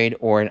Android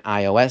or an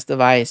iOS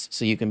device,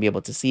 so you can be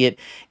able to see it.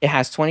 It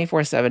has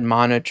 24/7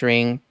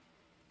 monitoring.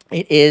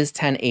 It is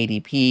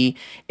 1080p.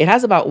 It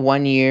has about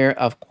 1 year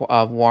of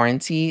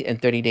warranty and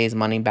 30 days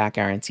money back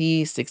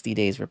guarantee, 60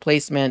 days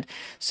replacement.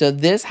 So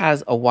this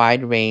has a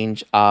wide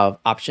range of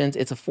options.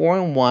 It's a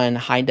 4-in-1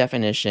 high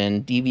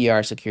definition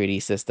DVR security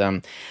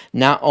system.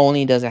 Not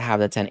only does it have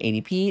the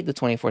 1080p, the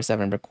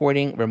 24/7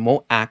 recording,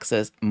 remote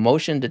access,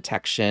 motion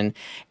detection,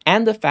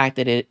 and the fact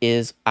that it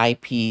is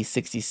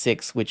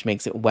IP66, which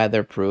makes it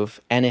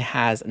weatherproof, and it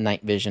has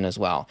night vision as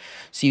well.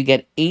 So you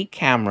get 8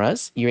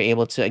 cameras. You're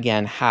able to,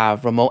 again,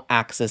 have remote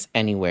access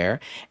anywhere,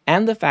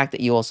 and the fact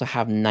that you also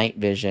have night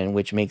vision,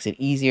 which makes it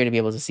easier to be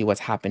able to see what's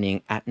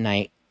happening at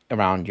night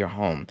around your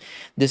home.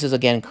 This is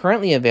again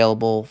currently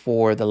available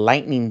for the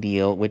lightning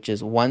deal, which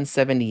is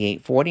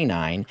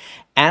 $178.49,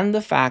 and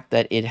the fact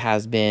that it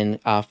has been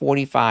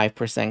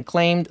 45%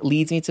 claimed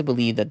leads me to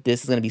believe that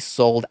this is going to be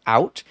sold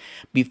out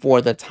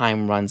before the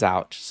time runs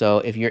out. So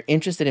if you're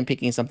interested in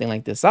picking something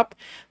like this up,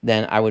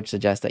 then I would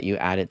suggest that you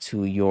add it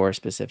to your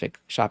specific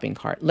shopping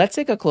cart. Let's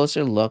take a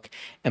closer look,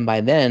 and by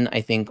then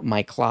I think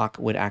my clock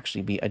would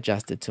actually be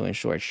adjusted to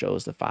ensure it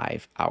shows the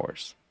 5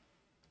 hours.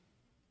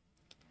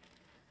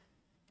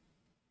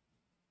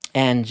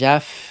 And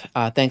Jeff,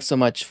 thanks so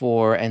much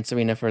and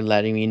Serena for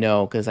letting me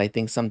know, because I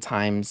think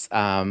sometimes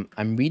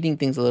I'm reading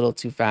things a little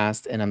too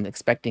fast and I'm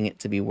expecting it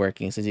to be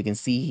working. So as you can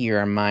see here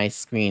on my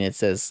screen, it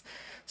says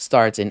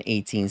starts in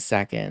 18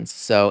 seconds.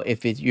 So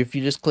if you're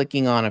just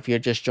clicking on, if you're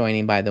just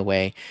joining, by the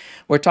way,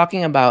 we're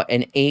talking about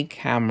an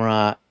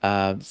 8-camera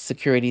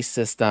security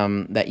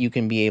system that you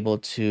can be able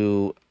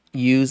to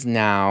use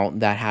now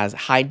that has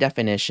high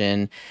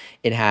definition.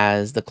 It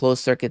has the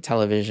closed circuit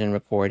television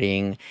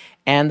recording,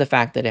 and the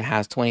fact that it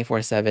has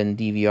 24/7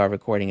 DVR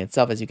recording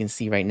itself. As you can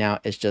see right now,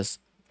 it's just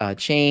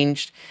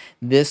changed.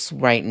 This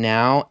right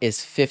now is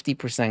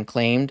 50%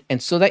 claimed.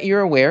 And so that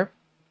you're aware,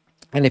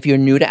 and if you're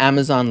new to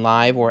Amazon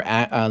Live or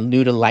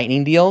new to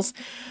lightning deals,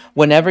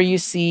 whenever you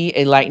see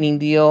a lightning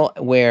deal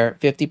where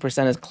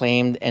 50% is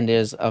claimed and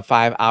there's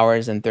 5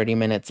 hours and 30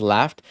 minutes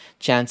left,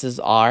 chances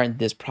are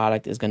this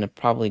product is going to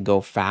probably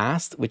go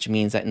fast, which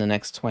means that in the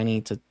next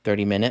 20 to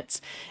 30 minutes,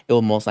 it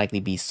will most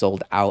likely be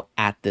sold out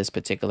at this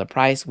particular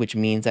price, which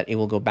means that it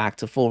will go back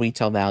to full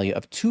retail value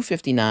of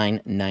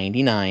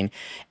 $259.99,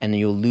 and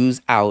you'll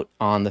lose out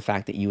on the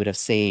fact that you would have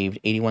saved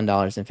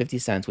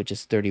 $81.50, which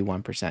is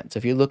 31%. So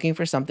if you're looking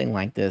for something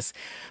like this,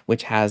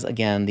 which has,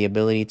 again, the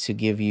ability to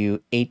give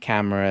you 8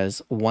 cameras,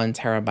 1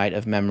 terabyte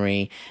of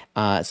memory,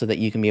 so that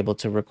you can be able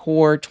to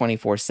record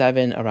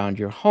 24/7 around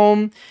your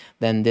home,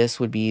 then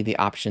this would be the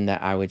option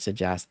that I would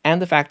suggest.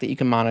 And the fact that you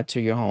can monitor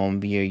your home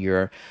via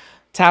your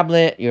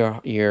tablet, your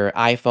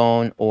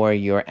iPhone, or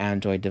your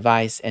Android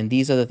device. And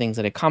these are the things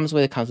that it comes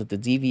with. It comes with the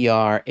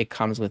DVR, it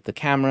comes with the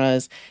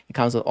cameras, it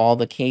comes with all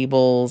the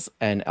cables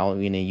and a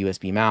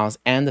USB mouse,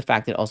 and the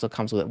fact that it also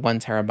comes with 1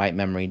 terabyte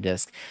memory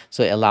disk.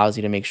 So it allows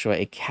you to make sure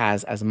it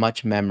has as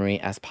much memory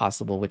as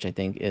possible, which I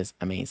think is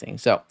amazing.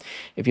 So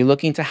if you're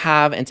looking to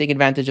have and take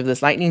advantage of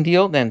this lightning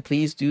deal, then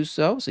please do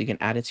so you can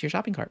add it to your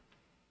shopping cart.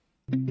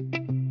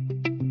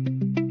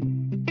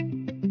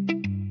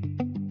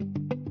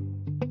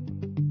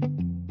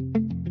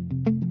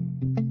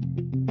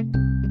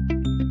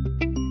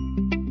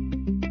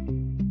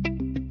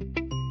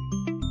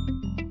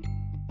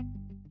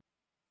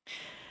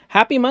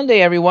 Happy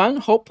Monday, everyone.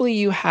 Hopefully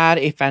you had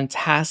a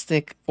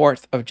fantastic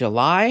 4th of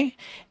July.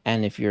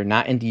 And if you're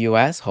not in the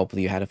US,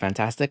 hopefully you had a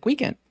fantastic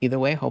weekend. Either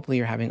way, hopefully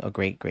you're having a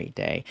great, great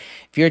day.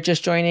 If you're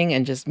just joining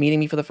and just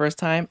meeting me for the first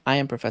time, I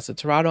am Professor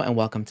Tirado, and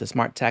welcome to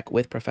Smart Tech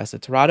with Professor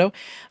Tirado.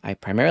 I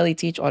primarily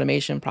teach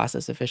automation,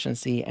 process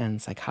efficiency,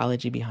 and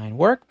psychology behind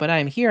work, but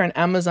I'm here on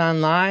Amazon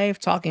Live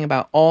talking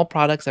about all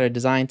products that are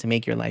designed to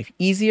make your life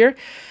easier.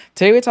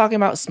 Today we're talking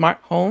about smart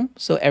home.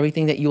 So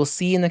everything that you'll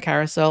see in the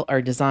carousel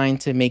are designed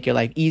to make your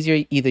life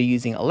easier, either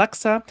using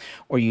Alexa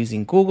or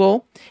using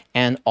Google.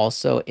 And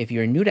also, if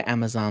you're new to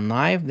Amazon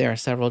Live, there are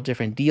several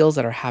different deals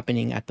that are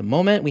happening at the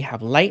moment. We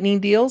have lightning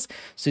deals,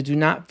 so do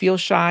not feel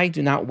shy.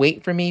 Do not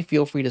wait for me.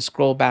 Feel free to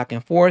scroll back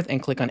and forth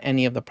and click on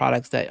any of the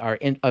products that are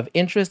of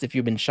interest if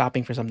you've been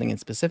shopping for something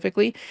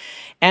specifically.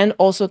 And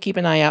also keep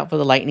an eye out for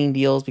the lightning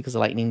deals, because the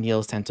lightning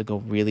deals tend to go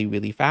really,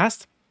 really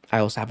fast. I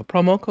also have a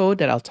promo code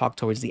that I'll talk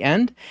towards the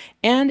end.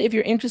 And if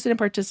you're interested in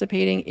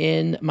participating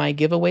in my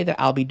giveaway that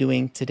I'll be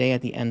doing today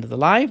at the end of the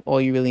live,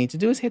 all you really need to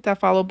do is hit that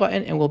follow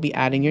button and we'll be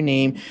adding your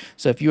name.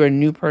 So if you're a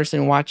new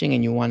person watching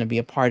and you want to be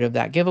a part of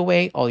that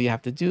giveaway, all you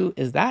have to do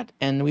is that,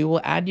 and we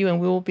will add you and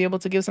we will be able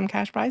to give some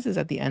cash prizes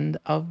at the end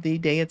of the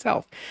day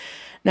itself.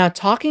 Now,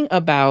 talking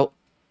about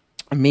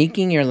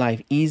making your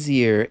life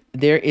easier,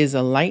 there is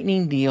a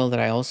lightning deal that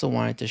I also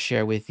wanted to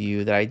share with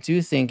you that I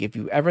do think if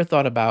you ever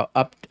thought about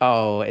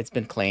oh, it's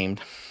been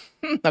claimed.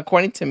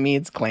 According to me,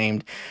 it's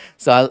claimed.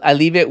 So I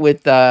leave it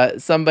with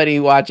somebody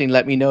watching.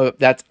 Let me know if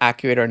that's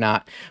accurate or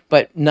not.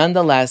 But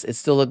nonetheless, it's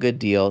still a good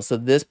deal. So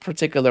this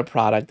particular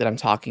product that I'm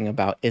talking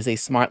about is a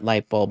smart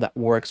light bulb that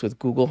works with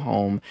Google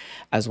Home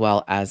as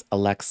well as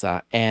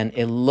Alexa. And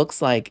it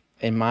looks like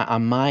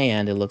on my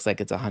end, it looks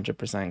like it's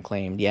 100%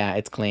 claimed. Yeah,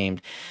 it's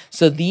claimed.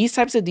 So these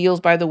types of deals,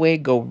 by the way,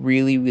 go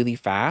really, really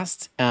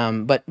fast.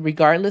 But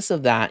regardless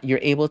of that, you're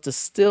able to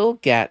still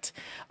get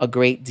a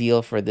great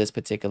deal for this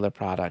particular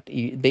product.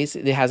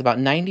 Basically, it has about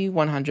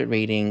 9,100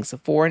 ratings,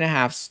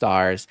 4.5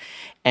 stars.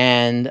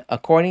 And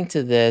according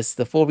to this,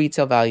 the full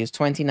retail value is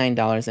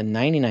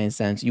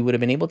 $29.99. You would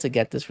have been able to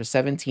get this for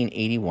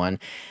 $17.81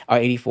 or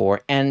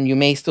 84, and you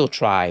may still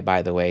try,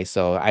 by the way.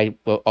 So I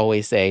will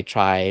always say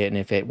try, and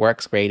if it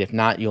works, great. If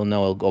not, you'll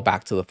know it'll go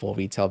back to the full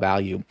retail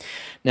value.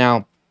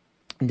 Now,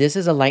 this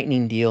is a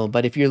lightning deal,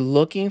 but if you're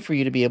looking for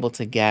you to be able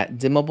to get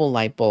dimmable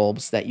light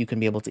bulbs that you can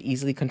be able to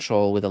easily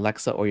control with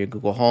Alexa or your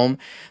Google Home,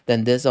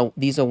 then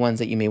these are ones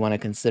that you may want to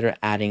consider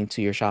adding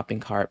to your shopping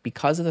cart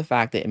because of the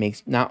fact that it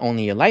makes not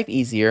only your life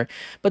easier,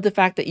 but the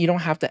fact that you don't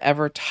have to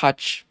ever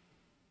touch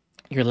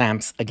your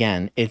lamps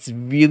again. It's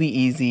really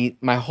easy.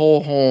 My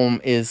whole home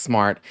is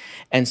smart.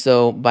 And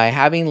so by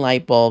having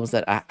light bulbs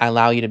that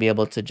allow you to be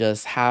able to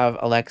just have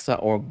Alexa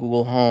or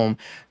Google Home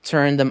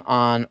turn them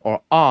on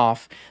or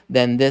off,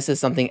 then this is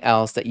something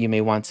else that you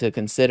may want to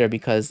consider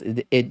because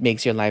it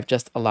makes your life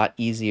just a lot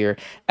easier,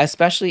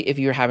 especially if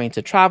you're having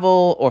to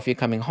travel or if you're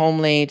coming home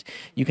late.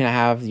 You can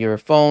have your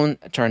phone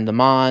turn them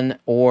on,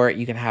 or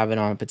you can have it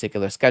on a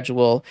particular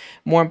schedule.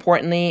 More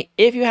importantly,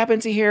 if you happen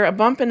to hear a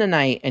bump in the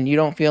night and you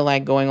don't feel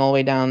like going all the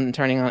way down and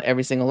turning on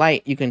every single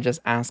light, you can just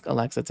ask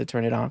Alexa to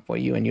turn it on for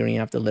you and you don't even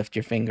have to lift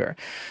your finger.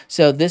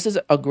 So this is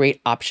a great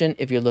option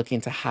if you're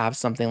looking to have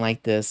something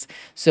like this.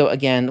 So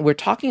again, we're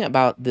talking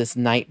about this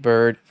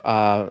Nightbird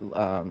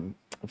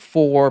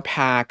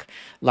 4-pack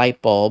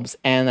light bulbs.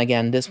 And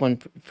again, this one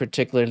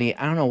particularly,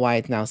 I don't know why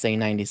it's now saying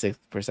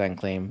 96%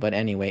 claim, but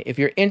anyway, if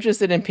you're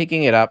interested in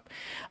picking it up,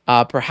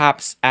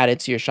 perhaps add it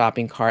to your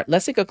shopping cart.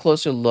 Let's take a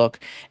closer look.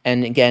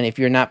 And again, if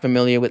you're not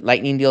familiar with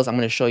lightning deals, I'm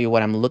going to show you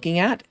what I'm looking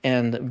at.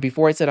 And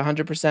before it said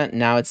 100%,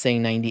 now it's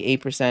saying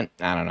 98%.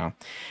 I don't know.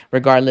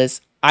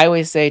 Regardless, I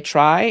always say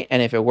try,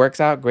 and if it works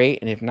out, great.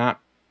 And if not,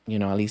 you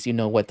know, at least you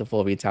know what the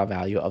full retail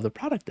value of the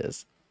product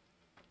is.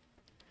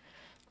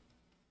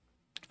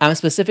 I'm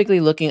specifically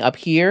looking up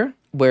here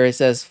where it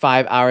says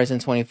 5 hours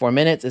and 24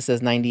 minutes. It says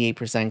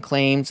 98%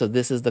 claimed. So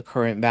this is the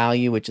current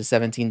value, which is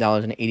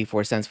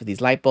 $17.84 for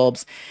these light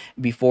bulbs.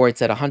 Before it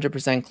said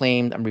 100%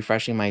 claimed. I'm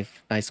refreshing my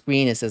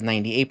screen. It says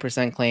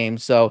 98%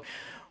 claimed. So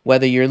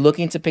whether you're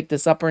looking to pick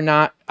this up or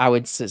not, I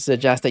would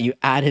suggest that you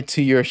add it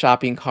to your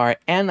shopping cart.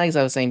 And like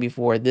I was saying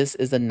before, this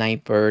is the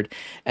Nightbird,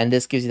 and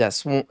this gives you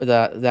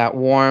that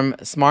warm,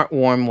 smart,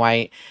 warm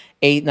white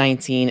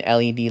 819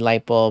 LED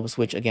light bulbs,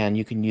 which again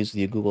you can use with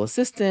your Google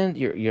Assistant,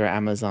 your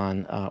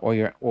Amazon or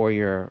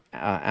your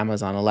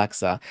Amazon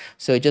Alexa.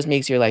 So it just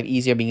makes your life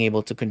easier being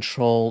able to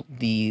control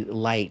the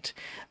light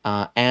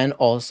and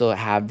also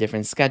have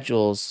different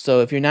schedules. So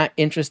if you're not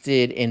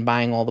interested in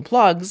buying all the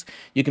plugs,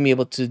 you can be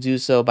able to do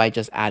so by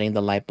just adding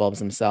the light bulbs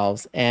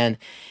themselves. And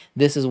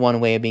this is one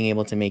way of being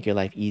able to make your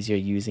life easier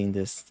using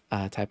this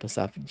type of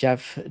stuff.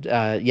 Jeff,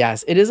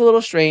 yes, it is a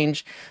little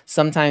strange.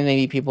 Sometimes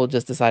maybe people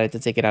just decided to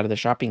take it out of the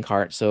shopping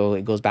cart, so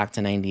it goes back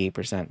to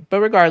 98%. But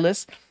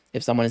regardless,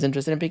 if someone is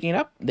interested in picking it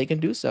up, they can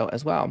do so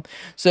as well.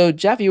 So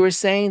Jeff, you were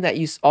saying that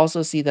you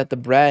also see that the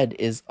bread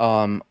is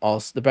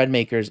also the bread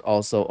maker is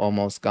also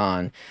almost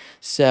gone.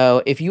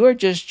 So if you are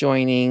just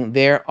joining,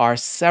 there are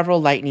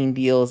several lightning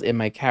deals in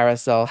my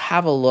carousel.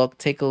 Have a look,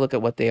 take a look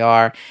at what they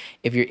are.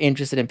 If you're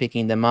interested in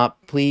picking them up,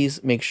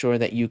 please make sure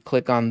that you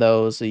click on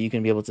those so you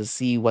can be able to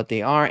see what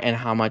they are and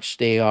how much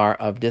they are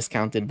of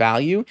discounted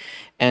value.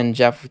 And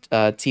Jeff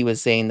T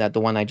was saying that the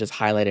one I just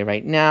highlighted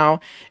right now,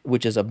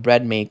 which is a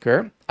bread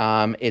maker,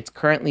 it's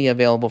currently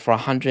available for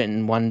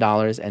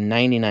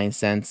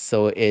 $101.99.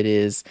 So it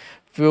is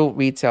full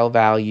retail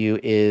value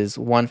is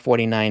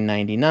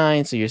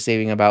 $149.99. So you're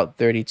saving about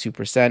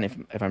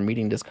 32% if I'm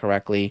reading this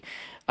correctly.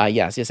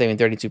 Yes, you're saving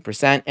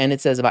 32%, and it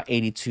says about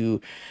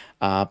 82%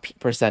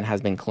 has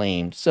been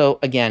claimed. So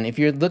again, if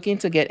you're looking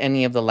to get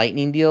any of the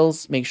lightning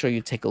deals, make sure you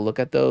take a look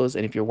at those.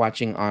 And if you're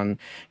watching on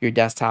your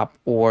desktop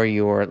or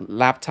your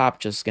laptop,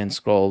 just again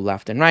scroll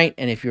left and right.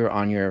 And if you're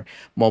on your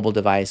mobile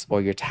device or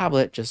your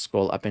tablet, just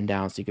scroll up and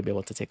down so you can be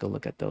able to take a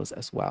look at those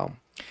as well.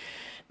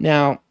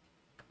 Now,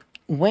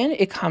 when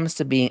it comes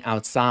to being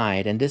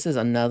outside, and this is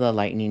another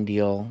lightning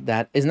deal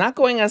that is not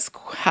going as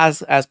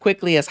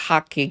quickly as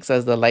hotcakes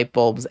as the light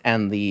bulbs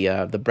and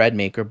the bread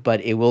maker, but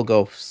it will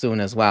go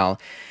soon as well,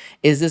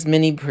 is this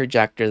mini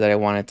projector that I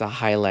wanted to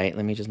highlight.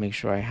 Let me just make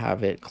sure I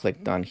have it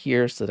clicked on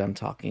here so that I'm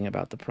talking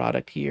about the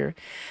product here.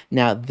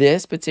 Now,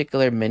 this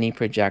particular mini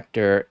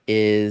projector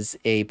is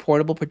a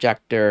portable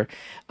projector.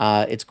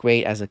 It's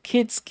great as a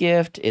kid's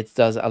gift. It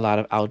does a lot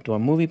of outdoor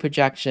movie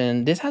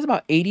projection. This has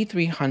about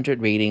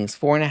 8,300 ratings,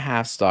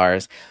 4.5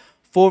 stars.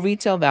 Full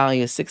retail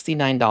value is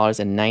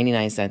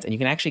 $69.99, and you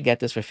can actually get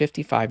this for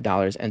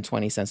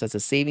 $55.20. That's a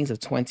savings of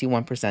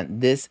 21%.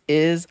 This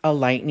is a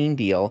lightning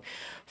deal.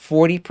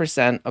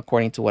 40%,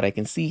 according to what I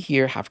can see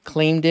here, have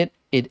claimed it.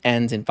 It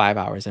ends in 5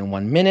 hours and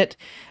 1 minute.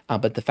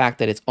 But the fact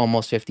that it's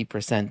almost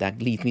 50%,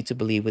 that leads me to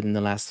believe within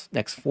the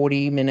next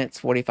 40 minutes,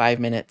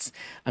 45 minutes,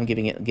 I'm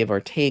giving it give or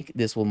take,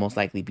 this will most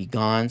likely be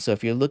gone. So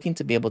if you're looking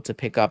to be able to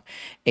pick up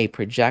a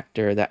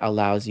projector that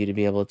allows you to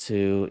be able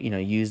to,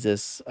 use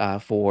this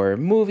for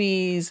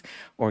movies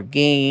or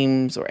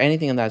games or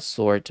anything of that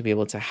sort, to be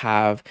able to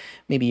have,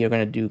 maybe you're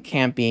going to do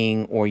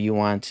camping or you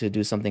want to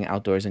do something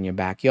outdoors in your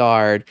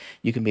backyard,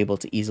 you can be able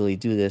to easily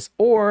do this.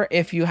 Or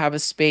if you have a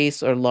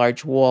space or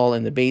large wall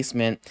in the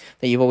basement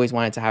that you've always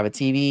wanted to have a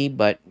TV,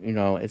 but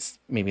it's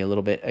maybe a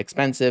little bit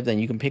expensive, then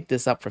you can pick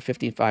this up for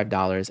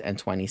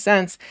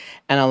 $55.20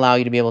 and allow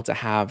you to be able to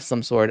have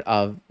some sort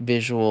of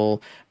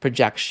visual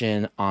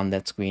projection on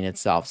that screen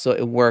itself. So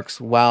it works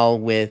well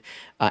with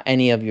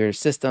any of your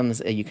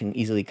systems. You can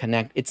easily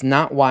connect. It's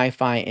not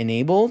Wi-Fi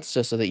enabled,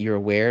 just so that you're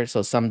aware.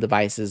 So some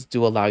devices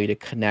do allow you to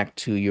connect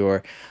to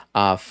your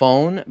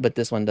phone, but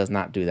this one does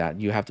not do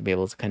that. You have to be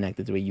able to connect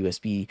it through a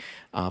USB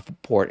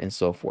port and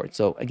so forth.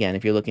 So again,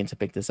 if you're looking to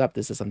pick this up,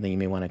 this is something you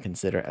may want to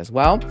consider as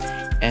well.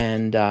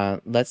 And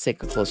let's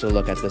take a closer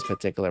look at this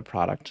particular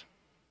product.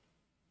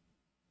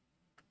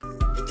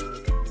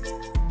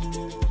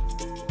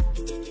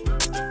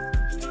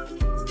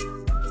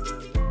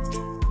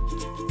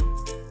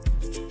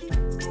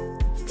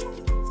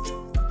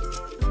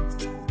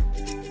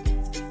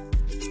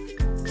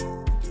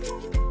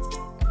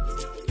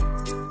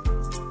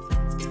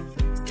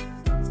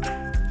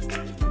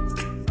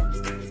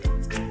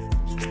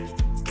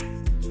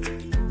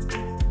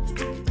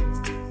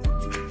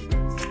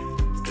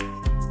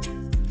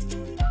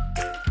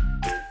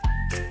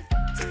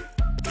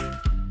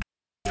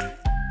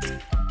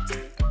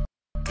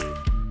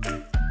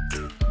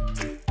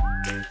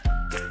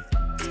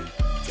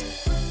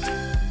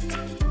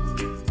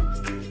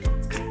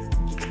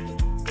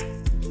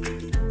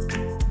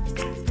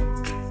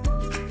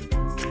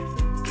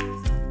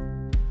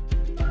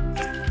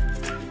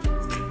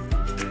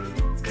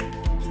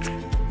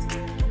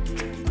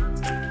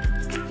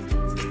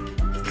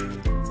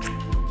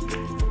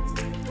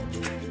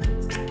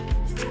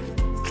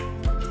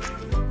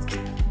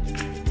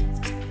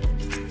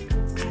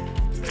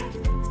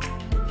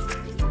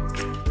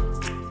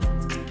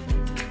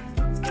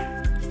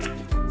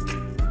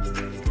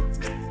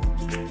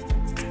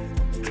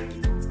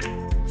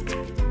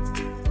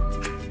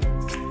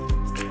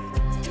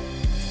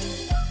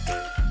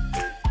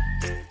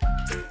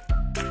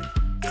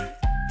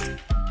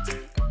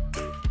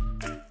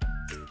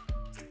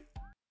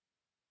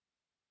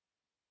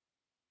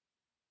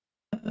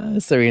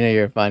 Serena,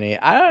 you're funny.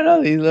 I don't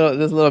know.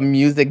 This little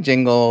music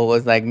jingle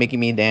was like making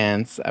me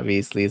dance.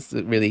 Obviously, it's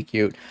really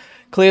cute.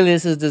 Clearly,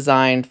 this is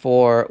designed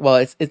for, well,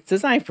 it's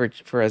designed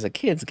for as a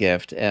kid's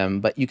gift,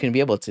 but you can be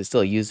able to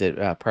still use it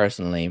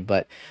personally.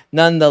 But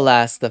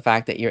nonetheless, the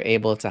fact that you're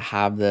able to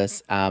have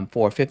this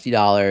for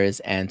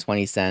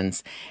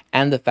 $50.20,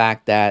 and the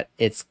fact that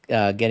it's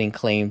getting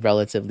claimed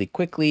relatively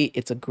quickly,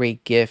 it's a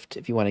great gift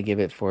if you want to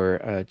give it for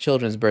a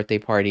children's birthday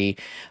party.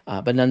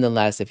 But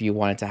nonetheless, if you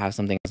wanted to have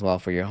something as well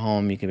for your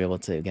home, you can be able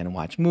to, again,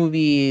 watch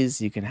movies.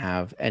 You can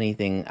have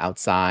anything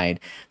outside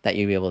that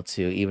you'll be able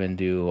to even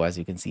do, as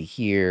you can see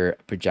here,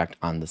 project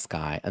on the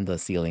sky and the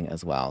ceiling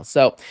as well.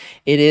 So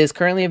it is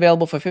currently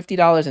available for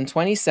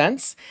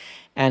 $50.20,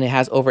 and it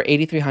has over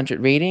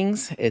 8,300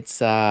 ratings. It's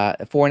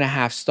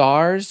 4.5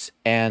 stars.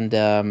 And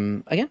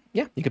again,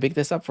 yeah, you could pick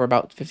this up for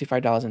about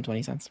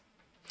 $55.20. That's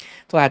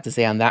all I have to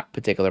say on that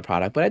particular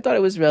product, but I thought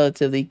it was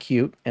relatively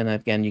cute. And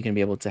again, you can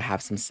be able to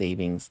have some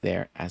savings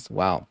there as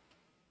well.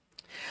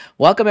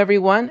 Welcome,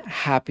 everyone.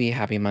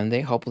 Happy Monday.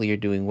 Hopefully you're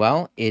doing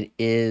well. It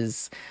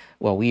is,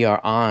 well, we are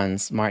on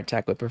Smart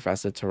Tech with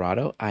Professor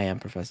Tirado. I am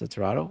Professor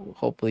Tirado.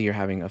 Hopefully you're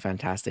having a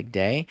fantastic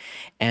day.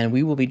 And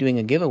we will be doing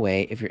a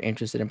giveaway. If you're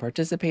interested in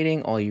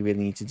participating, all you really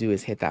need to do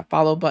is hit that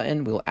follow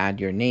button. We'll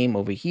add your name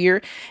over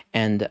here.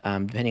 And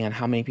depending on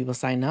how many people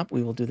sign up,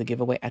 we will do the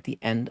giveaway at the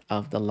end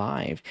of the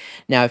live.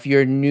 Now, if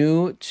you're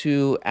new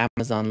to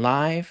Amazon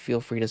Live,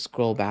 feel free to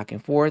scroll back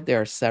and forth. There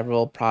are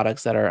several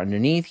products that are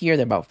underneath here.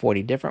 There are about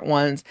 40 different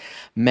ones.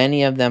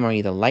 Many of them are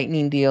either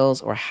lightning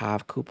deals or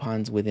have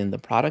coupons within the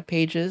product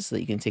pages. so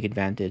that you can take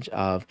advantage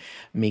of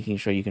making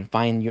sure you can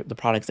find the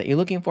products that you're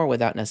looking for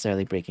without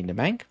necessarily breaking the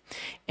bank.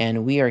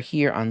 And we are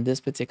here on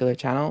this particular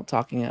channel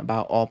talking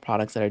about all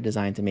products that are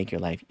designed to make your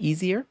life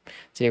easier.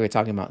 Today we're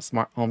talking about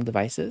smart home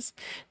devices.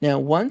 Now,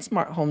 one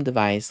smart home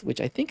device,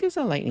 which I think is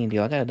a lightning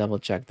deal, I gotta double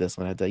check this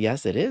one.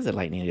 Yes, it is a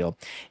lightning deal,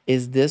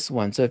 is this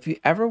one. So if you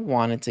ever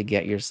wanted to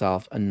get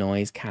yourself a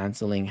noise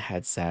canceling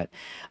headset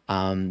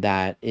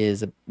that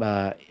is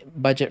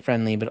budget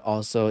friendly, but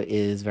also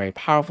is very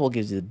powerful,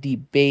 gives you a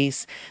deep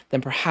bass, then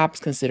perhaps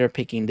consider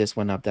picking this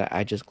one up that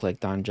I just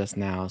clicked on just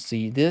now. So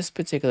this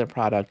particular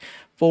product,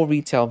 full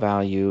retail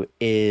value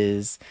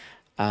is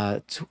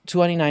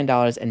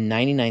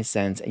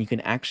 $299.99, and you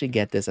can actually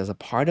get this as a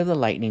part of the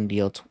lightning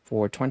deal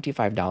for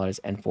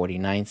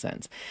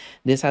 $25.49.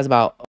 This has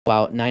about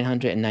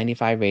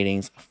 995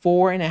 ratings,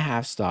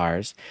 4.5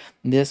 stars.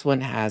 This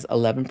one has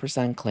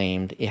 11%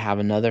 claimed. You have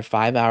another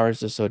 5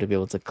 hours or so to be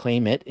able to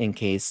claim it in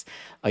case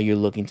you're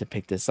looking to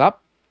pick this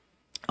up.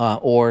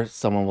 Or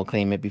someone will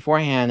claim it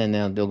beforehand and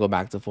then they'll go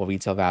back to full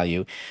retail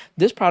value.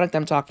 This product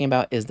I'm talking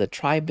about is the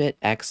Tribit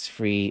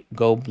X-Free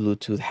Go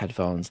Bluetooth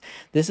headphones.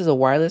 This is a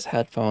wireless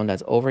headphone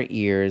that's over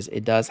ears.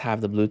 It does have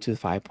the Bluetooth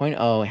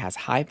 5.0. It has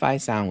hi-fi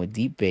sound with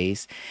deep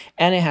bass,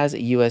 and it has a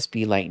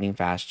USB Lightning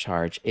fast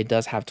charge. It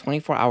does have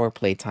 24-hour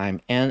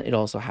playtime, and it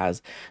also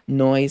has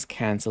noise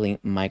canceling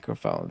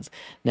microphones.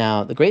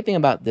 Now, the great thing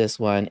about this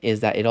one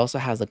is that it also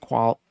has the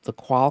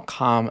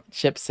Qualcomm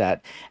chipset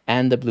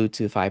and the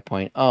Bluetooth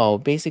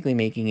 5.0, basically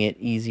making it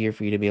easier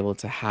for you to be able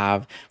to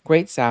have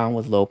great sound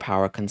with low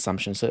power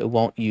consumption. So it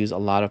won't use a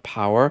lot of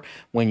power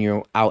when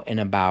you're out and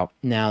about.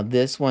 Now,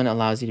 this one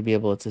allows you to be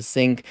able to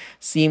sync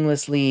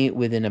seamlessly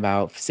within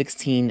about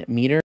 16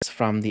 meters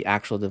from the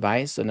actual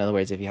device. So in other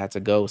words, if you had to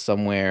go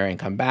somewhere and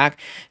come back,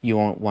 you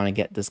won't want to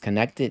get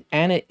disconnected.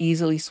 And it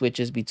easily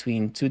switches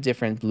between two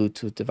different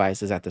Bluetooth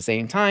devices at the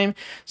same time.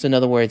 So in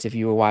other words, if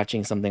you were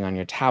watching something on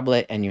your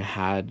tablet and you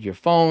had your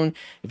phone,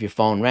 if your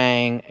phone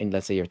rang and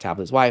let's say your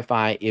tablet's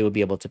Wi-Fi, it would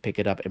be able to pick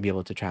it up and be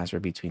able to transfer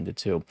between the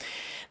two.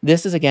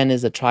 This is again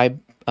is the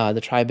Tribit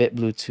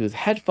Bluetooth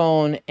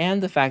headphone,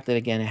 and the fact that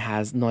again it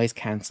has noise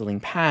canceling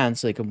pans,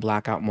 so it can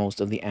black out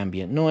most of the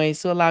ambient noise,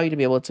 so allow you to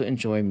be able to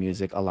enjoy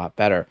music a lot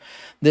better.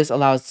 This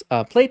allows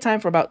playtime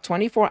for about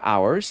 24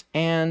 hours,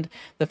 and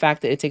the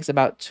fact that it takes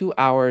about 2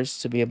 hours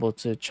to be able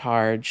to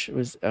charge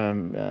was 2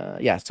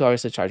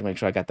 hours to charge. Make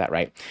sure I got that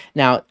right.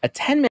 Now, a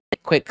 10-minute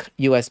quick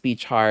USB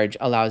charge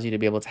allows you to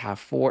be able to have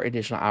 4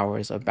 additional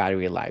hours of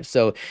battery life.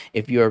 So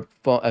if your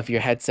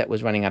headset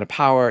was running out of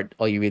power,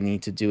 all you really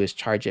need to do is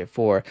charge it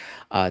for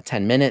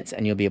 10 minutes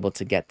and you'll be able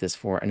to get this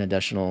for an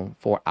additional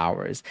 4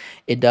 hours.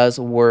 It does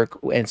work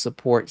and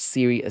support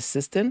Siri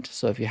Assistant.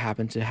 So if you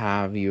happen to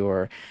have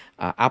your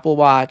Apple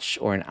Watch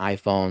or an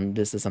iPhone,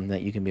 this is something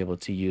that you can be able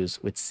to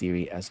use with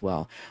Siri as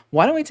well.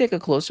 Why don't we take a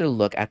closer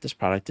look at this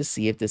product to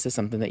see if this is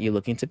something that you're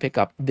looking to pick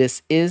up.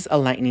 This is a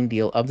lightning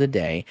deal of the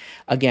day.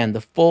 Again,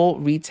 the full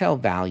retail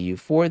value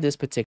for this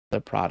particular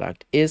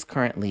product is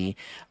currently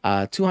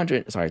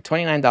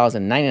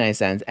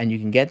 $29.99, and you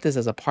can get this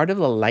as a part of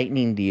the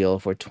lightning deal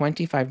for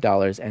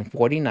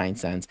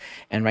 $25.49.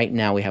 And right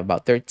now we have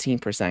about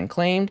 13%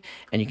 claimed,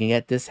 and you can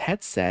get this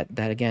headset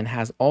that again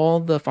has all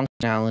the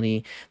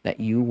functionality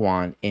that you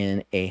want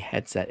in a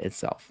headset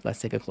itself. Let's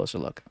take a closer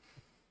look.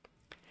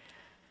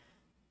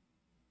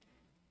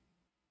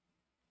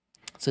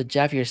 So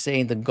Jeff, you're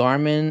saying the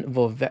Garmin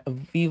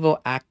Vivo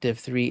Active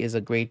 3 is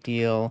a great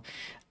deal.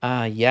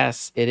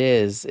 Yes, it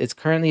is. It's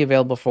currently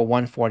available for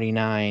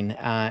 $149.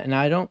 And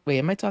I don't wait.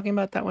 Am I talking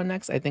about that one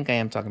next? I think I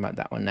am talking about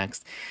that one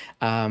next.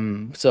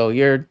 So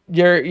you're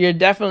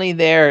definitely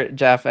there,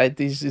 Jeff.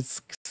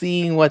 It's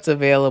seeing what's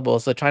available.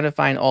 So trying to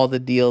find all the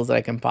deals that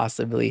I can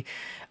possibly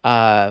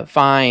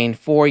find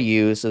for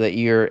you so that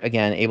you're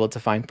again able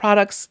to find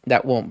products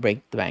that won't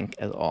break the bank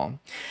at all.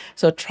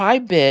 So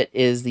Tribit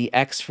is the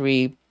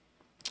X-Free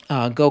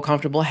Go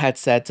Comfortable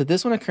headset. So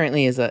this one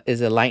currently is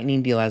a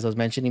lightning deal, as I was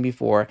mentioning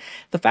before.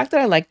 The fact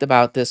that I liked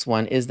about this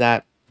one is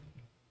that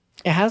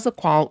it has the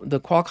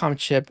Qualcomm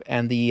chip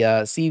and the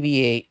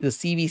CVC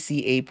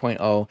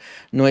 8.0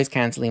 noise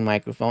canceling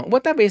microphone.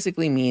 What that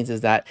basically means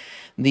is that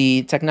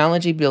the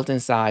technology built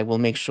inside will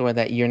make sure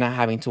that you're not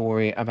having to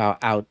worry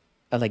about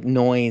like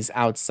noise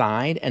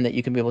outside, and that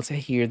you can be able to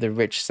hear the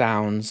rich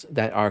sounds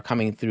that are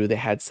coming through the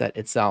headset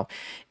itself.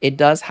 It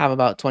does have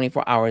about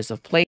 24 hours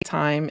of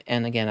playtime,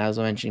 and again, as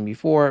I was mentioning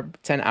before,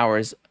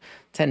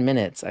 10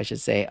 minutes, I should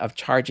say, of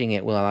charging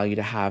it will allow you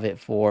to have it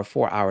for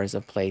 4 hours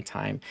of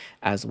playtime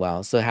as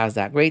well. So it has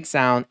that great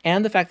sound,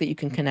 and the fact that you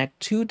can connect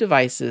 2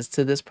 devices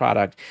to this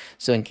product.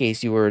 So in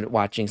case you were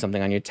watching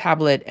something on your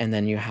tablet and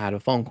then you had a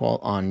phone call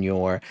on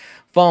your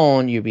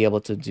phone, you'll be able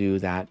to do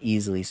that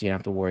easily, so you don't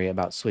have to worry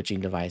about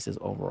switching devices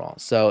overall.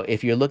 So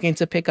if you're looking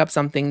to pick up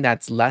something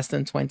that's less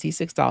than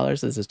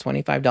 $26, this is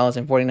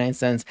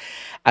 $25.49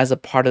 as a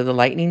part of the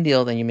lightning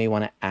deal, then you may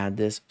want to add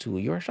this to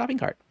your shopping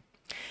cart.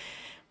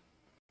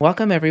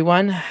 Welcome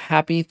everyone.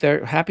 Happy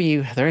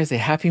Thursday.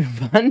 Happy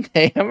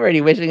Monday. I'm already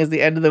wishing it's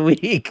the end of the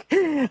week.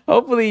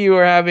 Hopefully, you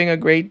are having a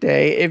great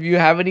day. If you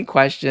have any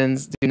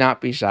questions, do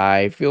not be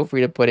shy. Feel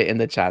free to put it in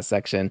the chat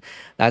section.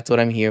 That's what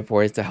I'm here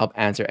for, is to help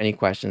answer any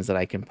questions that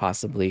I can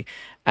possibly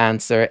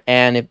answer.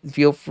 And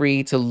feel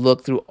free to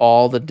look through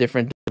all the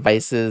different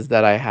devices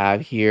that I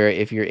have here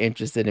if you're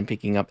interested in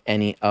picking up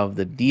any of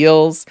the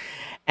deals.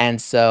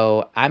 And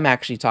so I'm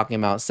actually talking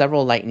about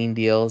several lightning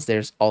deals.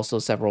 There's also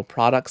several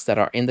products that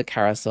are in the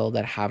carousel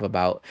that have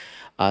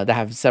that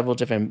have several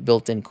different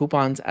built-in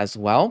coupons as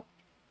well.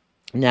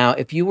 Now,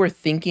 if you were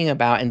thinking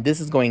about, and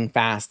this is going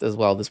fast as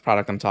well, this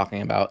product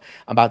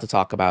about to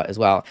talk about as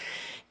well.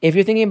 If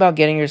you're thinking about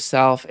getting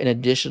yourself an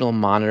additional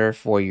monitor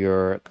for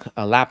your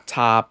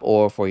laptop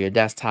or for your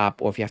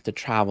desktop, or if you have to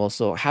travel,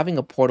 so having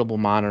a portable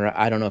monitor,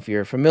 I don't know if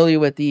you're familiar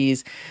with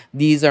these.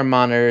 These are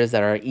monitors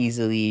that are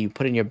easily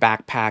put in your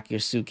backpack, your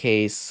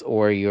suitcase,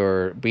 or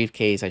your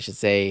briefcase, I should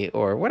say,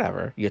 or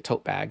whatever, your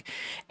tote bag,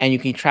 and you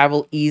can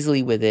travel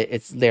easily with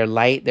it. They're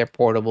light, they're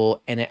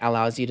portable, and it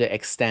allows you to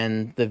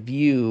extend the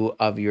view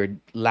of your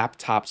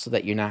laptop so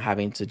that you're not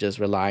having to just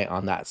rely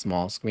on that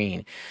small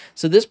screen.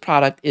 So this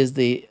product is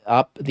the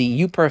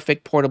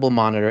UPerfect portable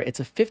monitor. It's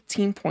a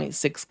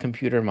 15.6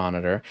 computer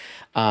monitor.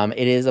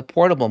 It is a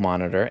portable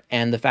monitor,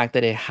 and the fact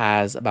that it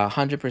has about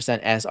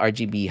 100%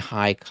 sRGB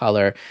high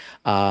color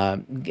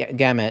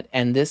gamut,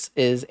 and this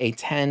is a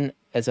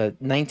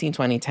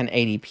 1920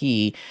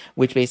 1080p,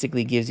 which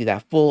basically gives you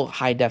that full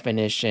high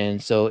definition.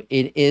 So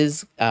it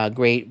is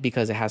great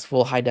because it has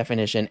full high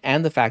definition,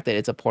 and the fact that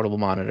it's a portable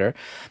monitor.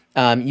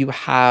 You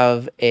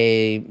have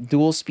a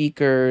dual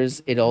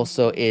speakers. It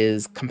also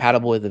is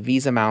compatible with the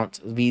VESA mount.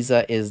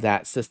 VESA is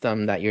that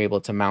system that you're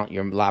able to mount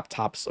your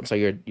laptops, I'm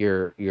sorry,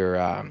 your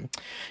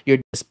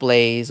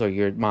displays or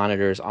your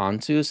monitors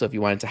onto. So if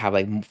you wanted to have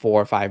like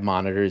 4 or 5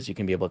 monitors, you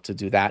can be able to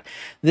do that.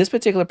 This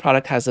particular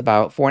product has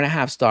about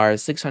 4.5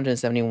 stars,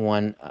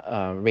 671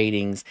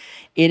 ratings.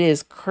 It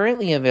is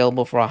currently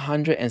available for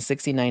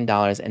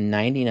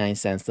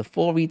 $169.99. The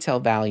full retail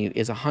value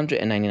is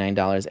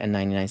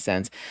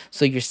 $199.99.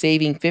 So you're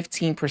saving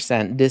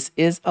 15%. This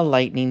is a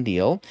lightning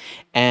deal,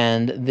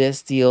 and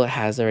this deal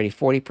has already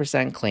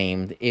 40%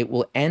 claimed. It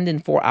will end in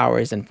 4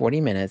 hours and 40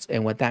 minutes,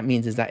 and what that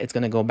means is that it's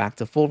going to go back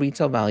to full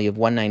retail value of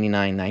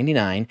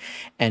 $199.99,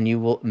 and you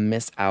will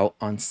miss out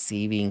on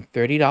saving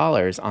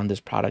 $30 on this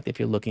product if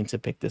you're looking to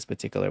pick this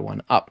particular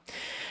one up.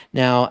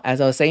 Now, as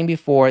I was saying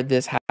before,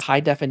 this has high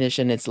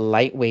definition, it's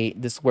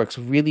lightweight. This works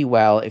really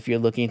well if you're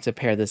looking to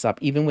pair this up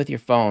even with your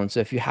phone. So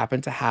if you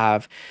happen to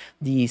have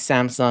the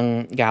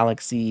Samsung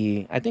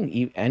Galaxy, I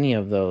think any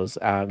of those,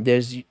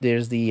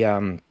 there's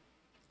the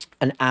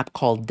an app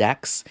called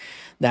Dex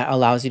that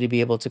allows you to be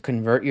able to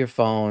convert your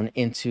phone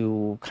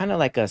into kind of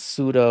like a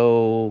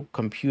pseudo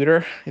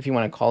computer, if you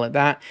want to call it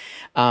that.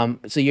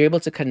 So you're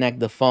able to connect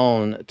the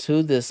phone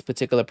to this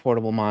particular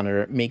portable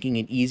monitor, making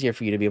it easier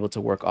for you to be able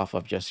to work off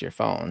of just your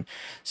phone.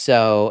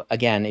 So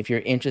again, if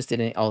you're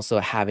interested in also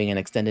having an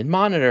extended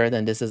monitor,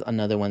 then this is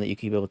another one that you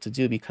can be able to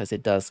do, because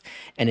it does,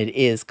 and it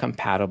is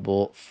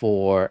compatible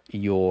for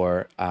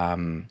your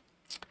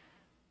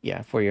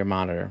for your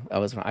monitor.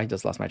 I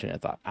just lost my train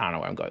of thought. I don't know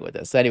where I'm going with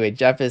this. So anyway,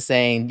 Jeff is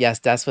saying yes,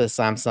 that's for the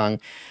Samsung.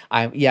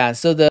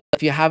 So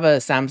if you have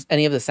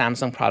any of the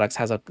Samsung products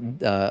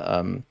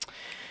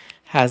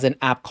has an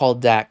app called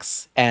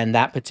Dex, and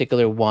that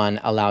particular one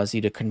allows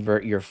you to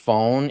convert your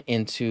phone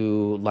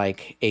into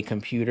like a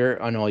computer,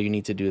 and all you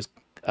need to do is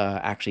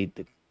actually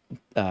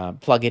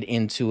plug it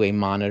into a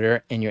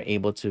monitor, and you're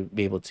able to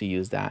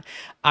use that.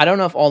 I don't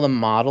know if all the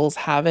models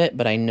have it,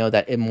 but I know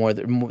that the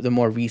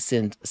more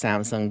recent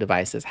Samsung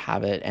devices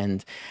have it.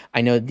 And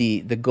I know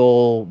the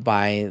goal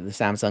by the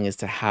Samsung is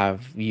to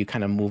have you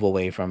kind of move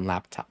away from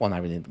laptop. Well,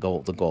 not really the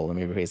goal. Let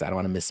me rephrase that. I don't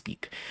want to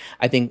misspeak.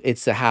 I think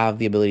it's to have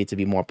the ability to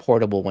be more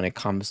portable when it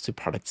comes to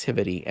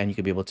productivity, and you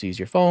could be able to use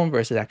your phone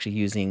versus actually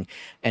using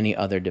any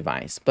other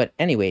device. But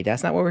anyway,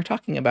 that's not what we're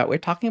talking about. We're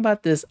talking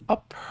about this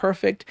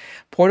UPerfect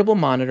portable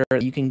monitor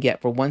you can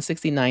get for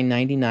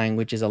 $169.99,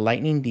 which is a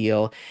lightning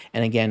deal.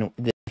 And again,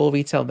 the full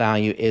retail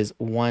value is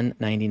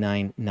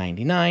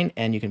 $199.99,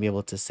 and you can be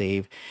able to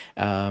save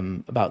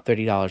about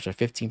 $30 or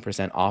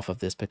 15% off of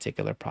this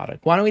particular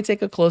product. Why don't we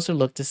take a closer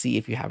look to see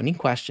if you have any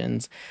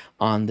questions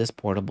on this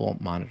portable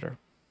monitor?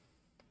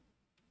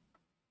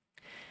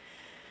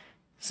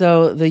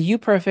 So the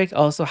UPerfect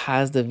also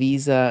has the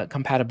VESA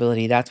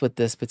compatibility. That's what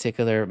this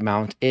particular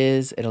mount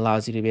is. It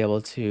allows you to be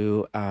able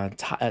to,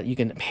 you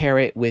can pair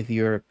it with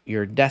your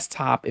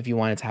desktop if you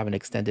wanted to have an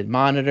extended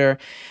monitor.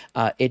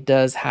 It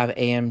does have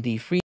AMD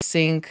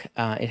FreeSync.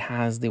 It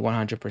has the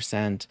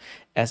 100%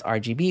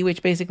 sRGB,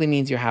 which basically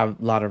means you have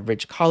a lot of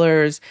rich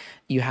colors.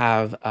 You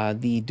have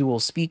the dual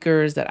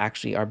speakers that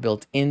actually are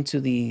built into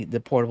the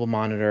portable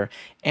monitor,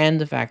 and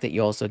the fact that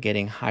you're also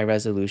getting high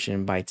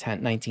resolution by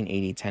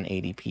 1980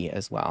 1080p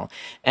as well.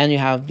 And you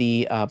have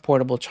the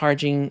portable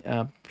charging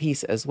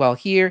piece as well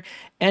here,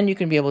 and you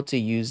can be able to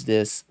use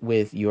this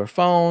with your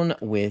phone,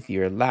 with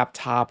your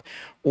laptop,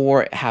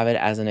 or have it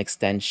as an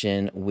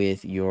extension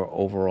with your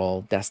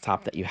overall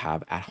desktop that you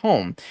have at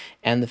home,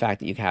 and the fact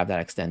that you have that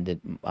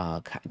extended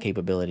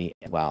capability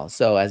as well.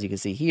 So as you can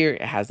see here,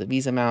 it has the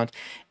Visa mount,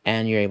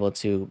 and you're able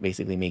to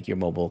basically make your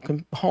mobile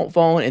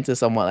phone into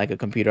somewhat like a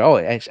computer. Oh,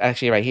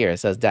 actually right here, it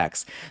says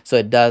DeX. So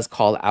it does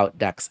call out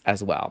DeX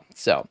as well.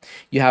 So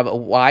you have a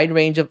wide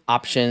range of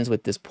options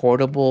with this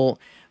portable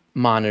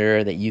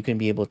monitor that you can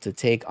be able to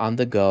take on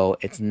the go.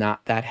 It's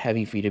not that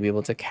heavy for you to be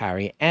able to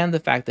carry, and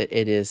the fact that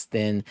it is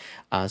thin,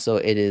 so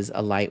it is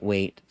a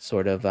lightweight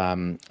sort of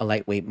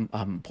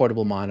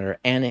portable monitor,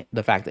 and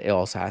the fact that it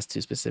also has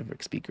two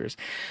specific speakers.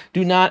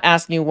 Do not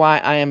ask me why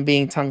I am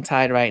being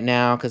tongue-tied right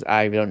now, because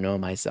I don't know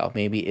myself.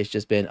 Maybe it's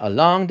just been a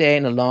long day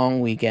and a long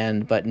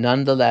weekend, but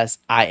nonetheless,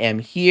 I am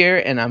here,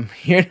 and I'm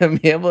here to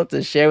be able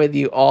to share with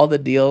you all the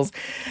deals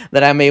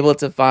that I'm able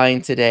to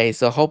find today.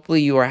 So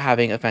hopefully you are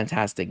having a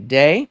fantastic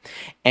day.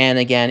 And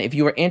again, if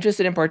you are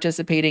interested in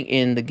participating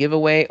in the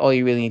giveaway, all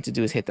you really need to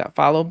do is hit that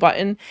follow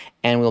button,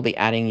 and we'll be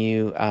adding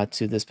you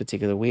to this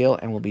particular wheel,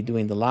 and we'll be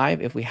doing the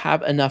live if we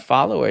have enough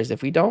followers.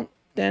 If we don't,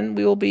 then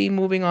we will be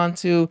moving on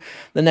to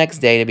the next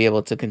day to be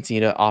able to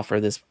continue to offer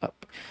this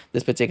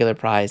particular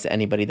prize to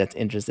anybody that's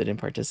interested in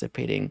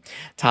participating.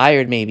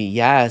 Tired, maybe.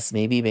 Yes,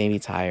 maybe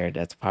tired.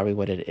 That's probably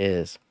what it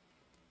is.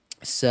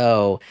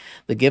 So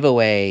the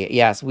giveaway,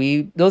 yes,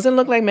 we doesn't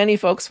look like many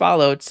folks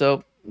followed.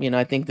 So,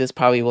 I think this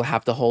probably will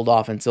have to hold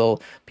off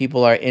until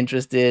people are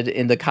interested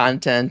in the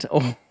content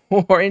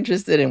or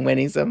interested in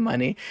winning some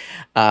money.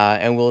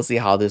 And we'll see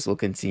how this will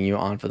continue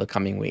on for the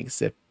coming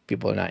weeks. If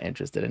people are not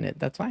interested in it,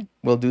 that's fine.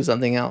 We'll do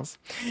something else.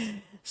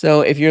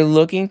 So if you're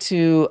looking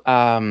to,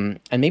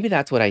 and maybe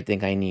that's what I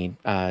think I need,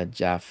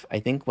 Jeff. I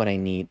think what I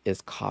need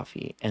is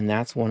coffee. And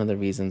that's one of the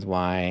reasons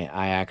why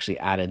I actually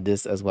added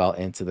this as well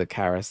into the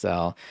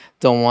carousel.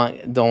 Don't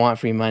want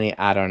free money.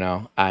 I don't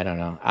know.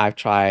 I've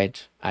tried.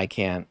 I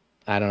can't.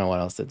 I don't know what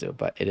else to do,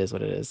 but it is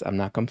what it is. I'm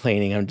not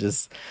complaining.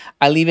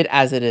 I leave it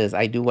as it is.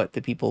 I do what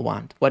the people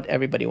want, what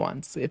everybody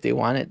wants. If they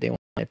want it, they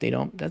want it. If they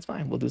don't, that's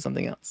fine. We'll do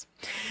something else.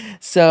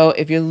 So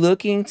if you're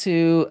looking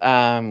to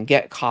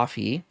get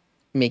coffee,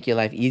 make your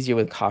life easier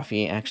with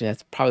coffee. Actually,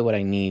 that's probably what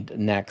I need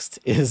next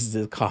is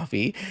the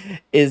coffee,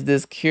 is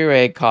this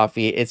Keurig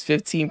coffee. It's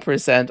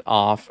 15%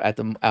 off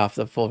off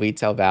the full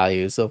retail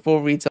value. So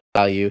full retail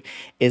value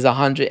is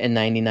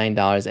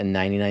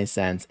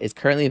 $199.99. It's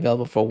currently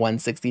available for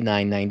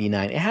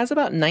 $169.99. It has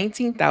about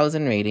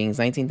 19,000 ratings,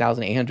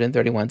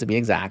 19,831 to be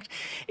exact.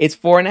 It's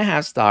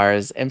 4.5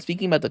 stars. I'm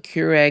speaking about the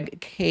Keurig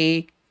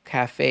K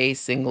Cafe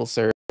single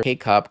serve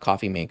K-Cup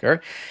coffee maker.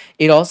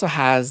 It also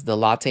has the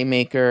latte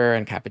maker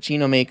and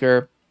cappuccino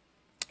maker.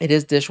 It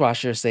is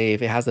dishwasher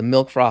safe. It has a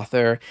milk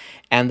frother,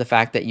 and the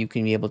fact that you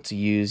can be able to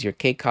use your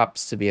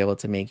K-Cups to be able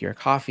to make your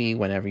coffee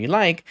whenever you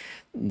like.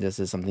 This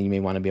is something you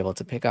may want to be able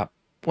to pick up.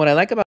 What I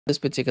like about this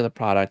particular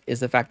product is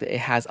the fact that it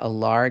has a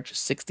large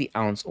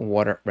 60-ounce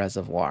water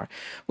reservoir,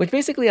 which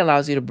basically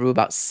allows you to brew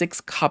about 6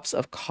 cups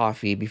of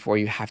coffee before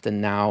you have to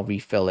now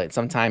refill it.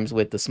 Sometimes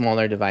with the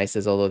smaller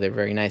devices, although they're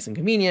very nice and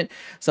convenient,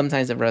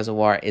 sometimes the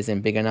reservoir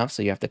isn't big enough,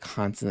 so you have to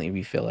constantly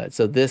refill it.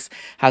 So this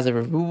has a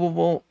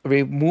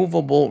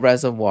removable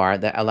reservoir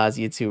that allows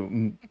you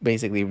to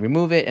basically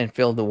remove it and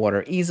fill the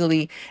water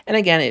easily. And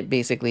again, it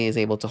basically is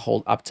able to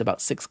hold up to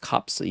about 6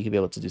 cups, so you can be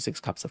able to do 6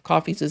 cups of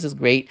coffee. So this is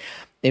great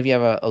if you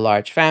have a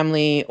large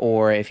family,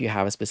 or if you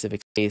have a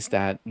specific space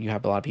that you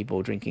have a lot of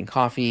people drinking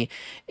coffee.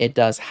 It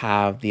does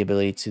have the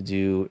ability to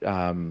do,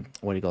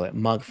 what do you call it,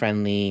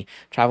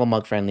 travel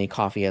mug friendly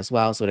coffee as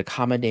well. So it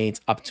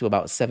accommodates up to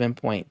about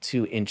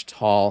 7.2-inch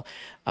tall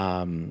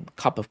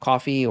cup of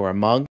coffee or a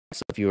mug.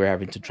 So if you were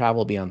having to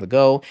travel, be on the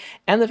go,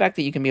 and the fact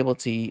that you can be able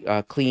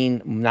to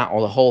clean not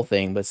all the whole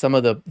thing, but some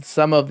of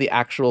the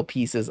actual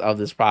pieces of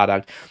this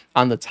product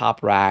on the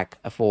top rack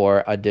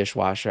for a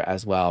dishwasher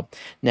as well.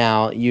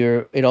 Now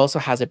it also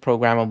has a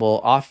programmable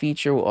off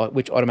feature,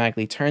 which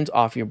automatically turns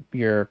off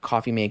your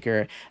coffee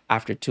maker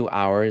after 2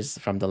 hours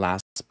from the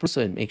last brew,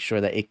 so it makes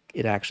sure that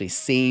it actually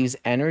saves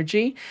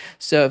energy.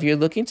 So if you're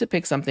looking to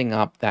pick something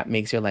up that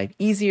makes your life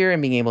easier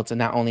and being able to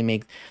not only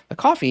make the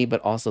coffee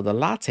but also the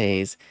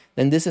lattes,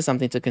 then this is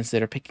something to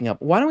consider picking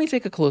up. Why don't we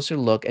take a closer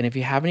look, and if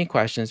you have any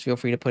questions, feel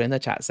free to put in the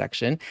chat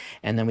section,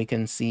 and then we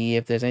can see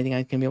if there's anything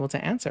I can be able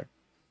to answer.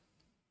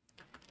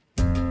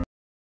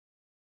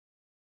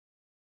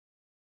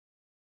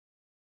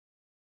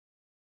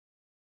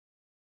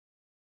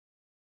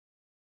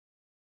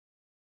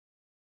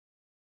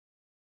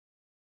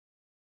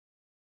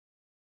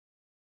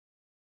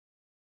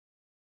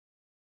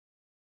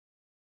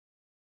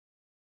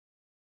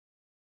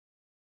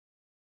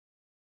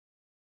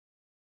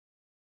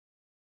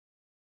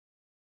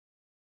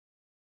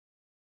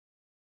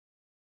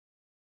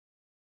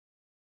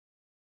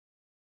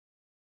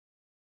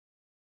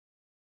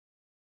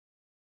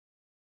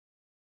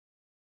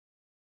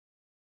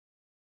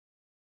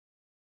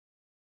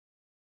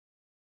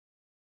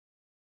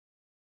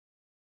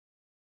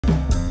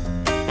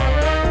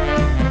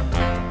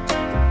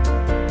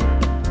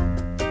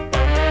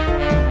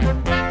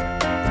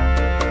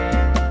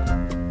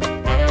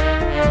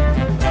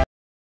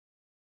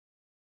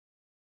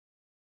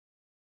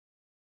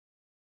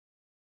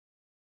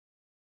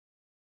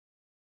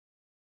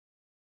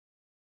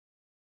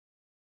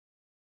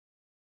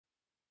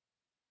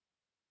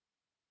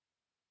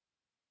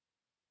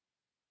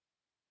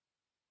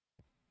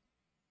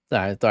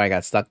 Sorry, I thought I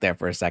got stuck there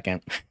for a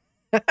second.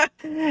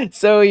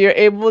 So you're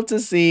able to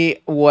see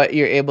what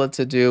you're able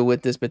to do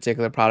with this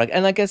particular product.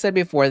 And like I said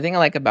before, the thing I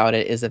like about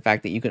it is the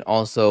fact that you can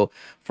also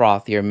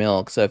froth your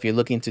milk. So if you're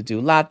looking to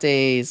do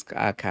lattes,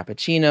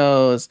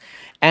 cappuccinos,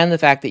 and the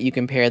fact that you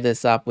can pair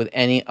this up with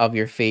any of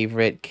your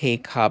favorite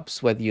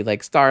K-cups, whether you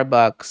like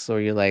Starbucks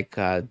or you like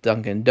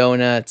Dunkin'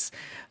 Donuts,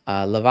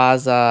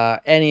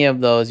 Lavazza, any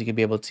of those, you can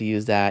be able to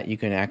use that. You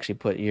can actually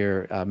put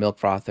your milk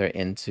frother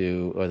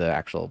into, or the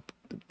actual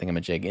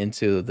thingamajig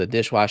into the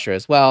dishwasher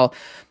as well.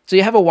 So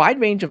you have a wide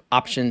range of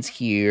options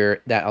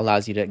here that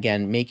allows you to,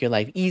 again, make your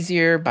life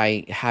easier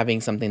by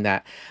having something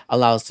that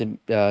allows to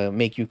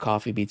make you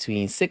coffee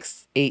between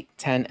 6, 8,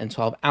 10, and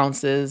 12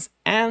 ounces.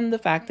 And the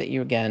fact that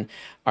you, again,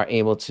 are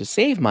able to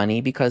save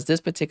money because this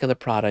particular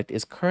product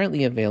is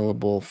currently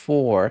available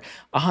for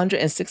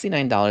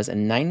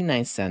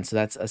 $169.99. So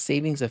that's a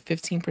savings of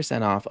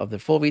 15% off of the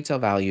full retail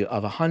value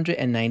of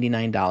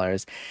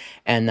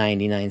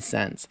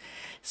 $199.99.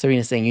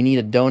 Serena's saying you need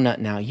a donut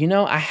now. You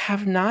know, I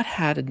have not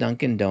had a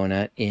Dunkin'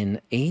 Donut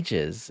in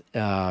ages.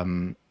 I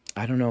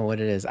don't know what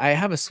it is. I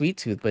have a sweet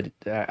tooth, but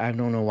I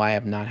don't know why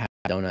I've not had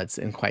donuts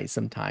in quite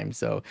some time.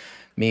 So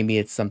maybe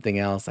it's something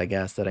else, I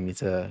guess, that I need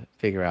to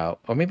figure out.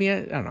 Or maybe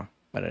I don't know.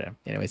 But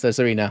anyway, so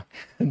Serena,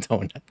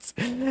 donuts.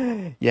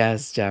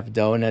 Yes, Jeff,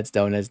 donuts,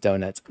 donuts,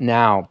 donuts.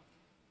 Now,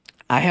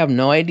 I have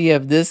no idea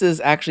if this is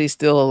actually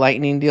still a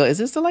lightning deal. Is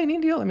this a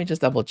lightning deal? Let me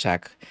just double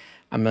check.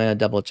 I'm going to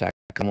double check.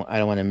 I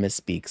don't want to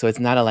misspeak. So it's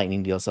not a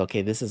lightning deal. So,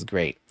 okay, this is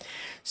great.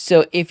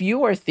 So if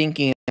you are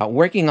thinking about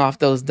working off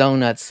those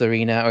donuts,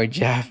 Serena or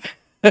Jeff,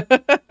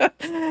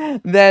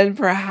 then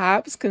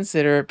perhaps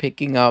consider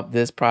picking up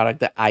this product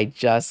that I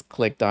just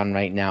clicked on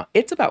right now.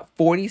 It's about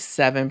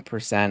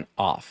 47%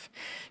 off.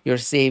 You're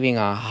saving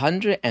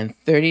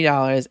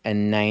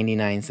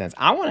 $130.99.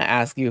 I want to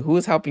ask you,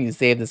 who's helping you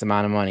save this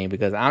amount of money?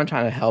 Because I'm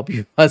trying to help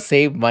you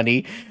save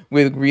money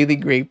with really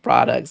great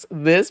products.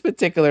 This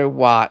particular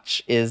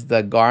watch is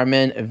the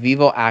Garmin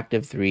Vivo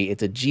Active 3.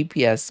 It's a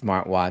GPS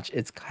smartwatch.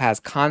 It has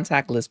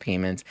contactless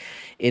payments.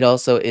 It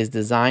also is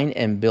designed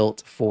and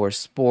built for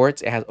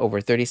sports. It has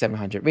over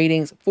 3,700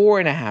 ratings,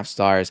 4.5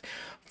 stars.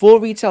 Full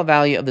retail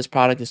value of this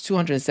product is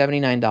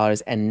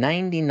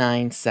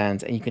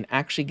 $279.99, and you can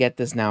actually get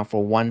this now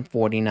for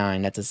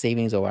 $149. That's a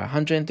savings over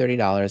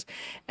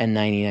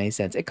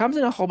 $130.99. It comes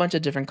in a whole bunch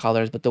of different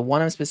colors, but the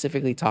one I'm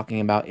specifically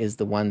talking about is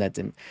the one that's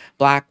in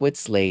black with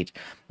slate.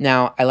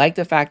 Now, I like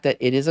the fact that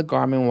it is a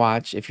Garmin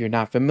watch. If you're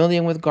not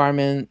familiar with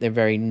Garmin, they're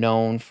very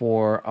known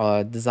for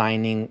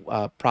designing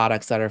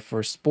products that are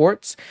for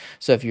sports.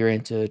 So if you're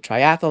into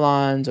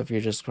triathlons, or if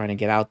you're just trying to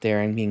get out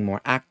there and being more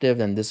active,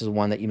 then this is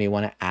one that you may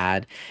want to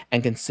add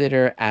and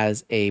consider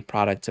as a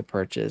product to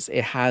purchase.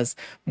 It has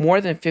more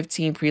than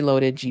 15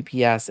 preloaded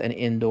GPS and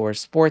indoor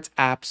sports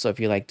apps. So if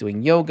you like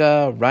doing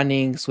yoga,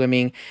 running,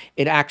 swimming,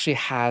 it actually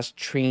has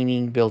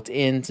training built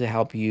in to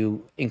help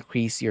you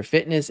increase your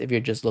fitness if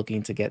you're just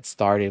looking to get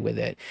started with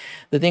it.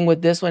 The thing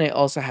with this one, it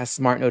also has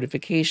smart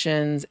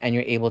notifications, and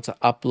you're able to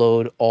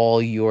upload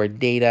all your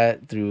data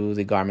through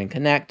the Garmin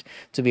Connect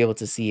to be able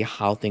to see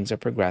how things are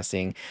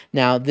progressing.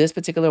 Now, this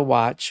particular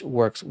watch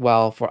works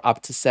well for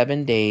up to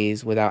 7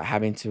 days without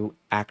having to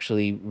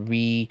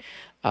actually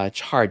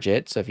charge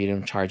it. So if you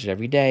don't charge it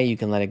every day, you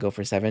can let it go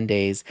for 7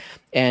 days.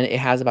 And it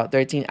has about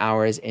 13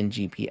 hours in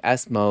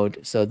GPS mode.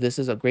 So this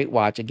is a great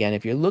watch. Again,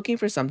 if you're looking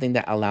for something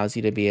that allows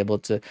you to be able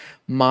to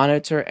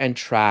monitor and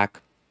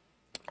track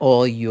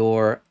all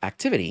your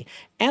activity,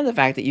 and the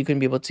fact that you can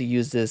be able to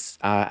use this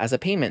as a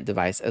payment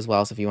device as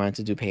well. So if you wanted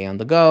to do pay on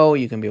the go,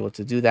 you can be able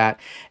to do that.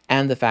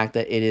 And the fact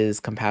that it is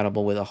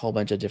compatible with a whole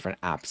bunch of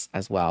different apps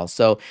as well.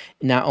 So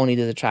not only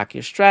does it track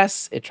your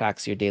stress, it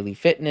tracks your daily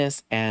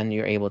fitness, and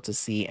you're able to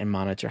see and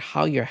monitor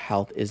how your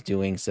health is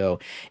doing. So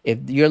if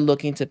you're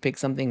looking to pick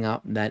something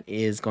up that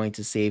is going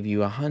to save you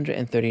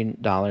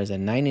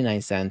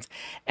 $130.99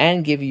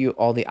 and give you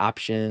all the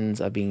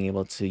options of being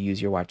able to use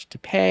your watch to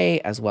pay,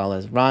 as well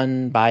as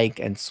run, bike,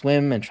 and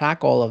swim, and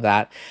track all of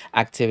that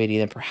activity,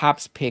 then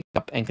perhaps pick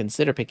up and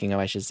consider picking up,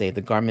 I should say, the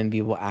Garmin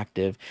Vivo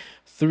Active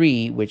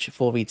 3, which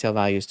full retail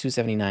value is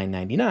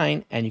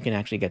 $279.99, and you can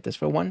actually get this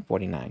for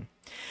 $149.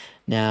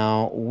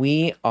 Now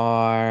where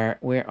are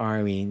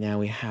we? Now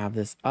we have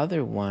this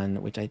other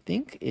one, which I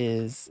think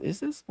is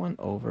this one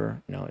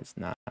over? No, it's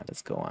not.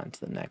 Let's go on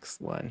to the next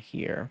one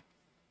here.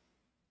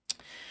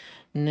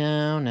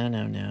 No. I don't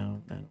want to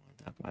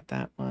talk about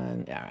that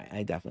one. Yeah,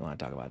 I definitely want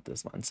to talk about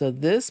this one. So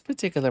this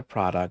particular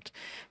product,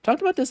 talked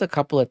about this a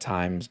couple of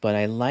times, but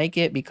I like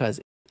it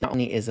because not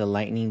only is a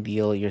lightning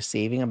deal, you're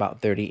saving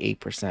about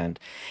 38%.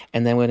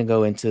 And then we're going to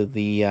go into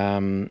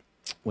the,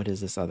 what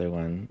is this other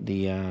one?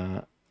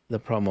 The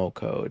promo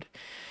code.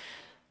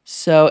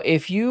 So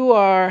if you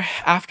are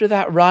after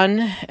that run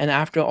and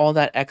after all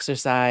that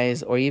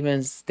exercise, or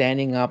even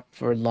standing up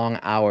for long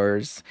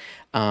hours,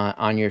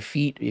 on your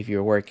feet if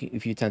you're working,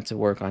 if you tend to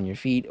work on your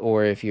feet,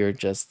 or if you're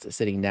just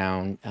sitting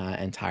down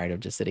and tired of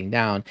just sitting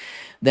down,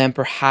 then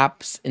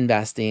perhaps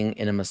investing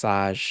in a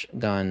massage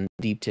gun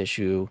deep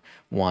tissue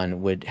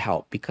one would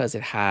help, because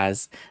it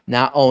has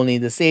not only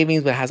the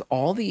savings, but it has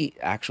all the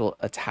actual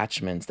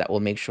attachments that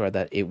will make sure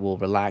that it will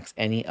relax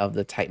any of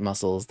the tight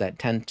muscles that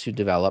tend to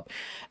develop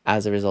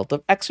as a result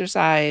of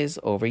exercise,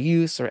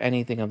 overuse, or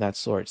anything of that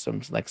sort,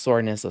 some like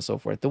soreness or so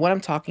forth. The one I'm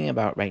talking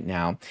about right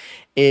now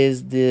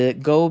is the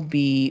Go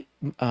Bee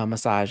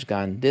massage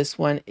gun. This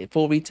one,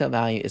 full retail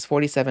value is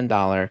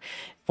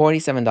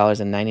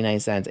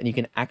 $47.99, and you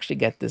can actually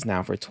get this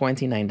now for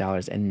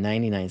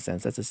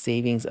 $29.99. That's a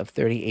savings of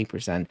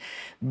 38%.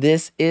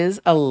 This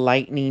is a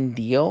lightning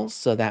deal,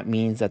 so that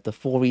means that the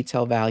full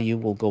retail value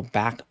will go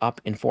back up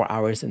in 4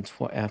 hours and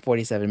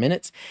 47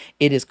 minutes.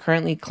 It is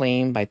currently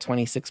claimed by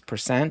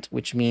 26%,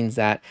 which means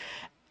that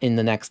in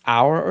the next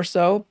hour or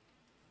so,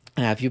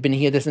 if you've been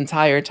here this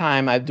entire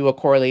time, I do a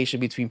correlation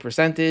between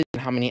percentage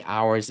and how many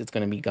hours it's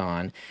going to be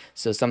gone.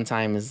 So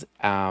sometimes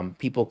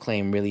people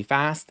claim really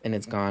fast and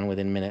it's gone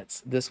within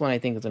minutes. This one I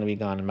think is going to be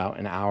gone in about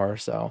an hour or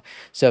so.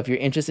 So if you're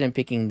interested in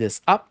picking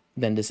this up,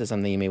 then this is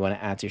something you may want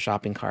to add to your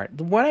shopping cart.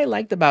 What I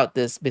liked about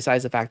this,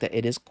 besides the fact that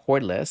it is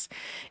cordless,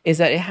 is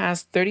that it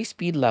has 30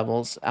 speed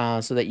levels,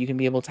 so that you can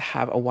be able to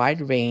have a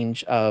wide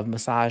range of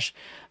massage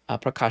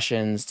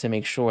percussions to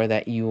make sure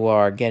that you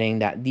are getting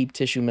that deep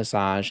tissue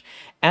massage,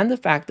 and the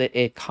fact that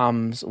it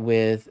comes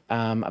with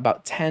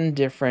about 10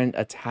 different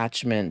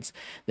attachments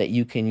that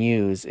you can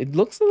use. It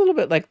looks a little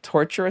bit like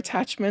torture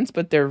attachments,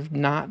 but they're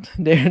not.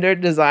 They're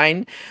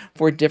designed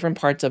for different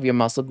parts of your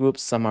muscle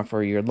groups. Some are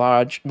for your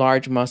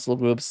large muscle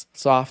groups,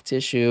 soft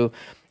tissue,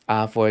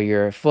 for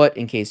your foot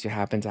in case you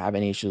happen to have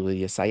any issues with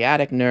your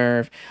sciatic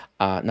nerve,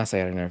 not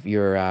sciatic nerve,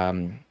 your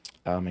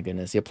oh my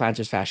goodness, your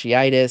plantar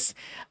fasciitis,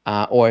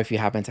 or if you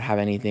happen to have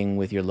anything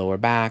with your lower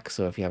back.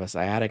 So if you have a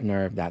sciatic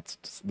nerve,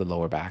 that's the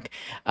lower back,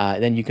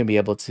 then you can be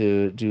able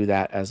to do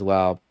that as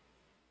well.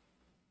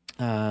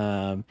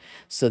 So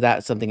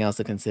that's something else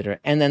to consider.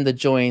 And then the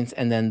joints,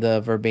 and then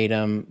the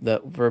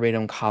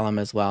verbatim column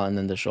as well, and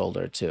then the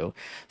shoulder too.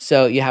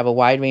 So you have a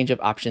wide range of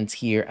options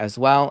here as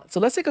well. So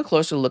let's take a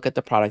closer look at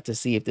the product to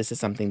see if this is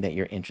something that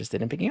you're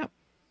interested in picking up.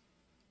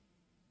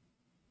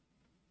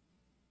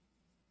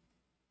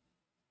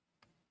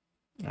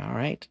 All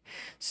right,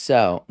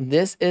 so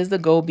this is the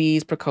Go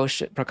Bees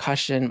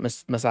percussion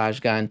massage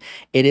gun.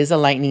 It is a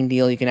lightning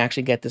deal. You can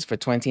actually get this for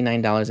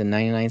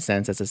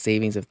 $29.99. That's a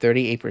savings of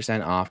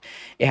 38% off.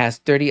 It has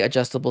 30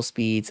 adjustable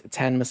speeds,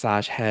 10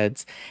 massage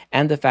heads,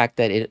 and the fact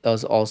that it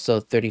is also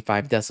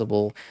 35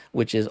 decibel,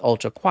 which is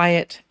ultra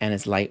quiet, and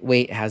it's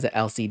lightweight. It has an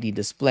LCD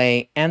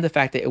display, and the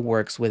fact that it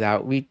works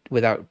without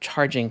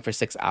charging for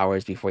 6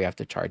 hours before you have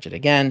to charge it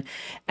again.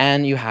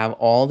 And you have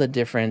all the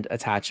different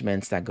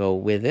attachments that go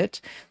with it,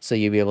 so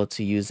you be able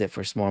to use it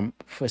for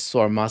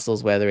sore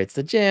muscles, whether it's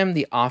the gym,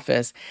 the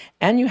office,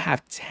 and you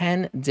have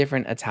 10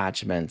 different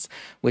attachments,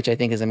 which I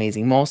think is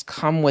amazing. Most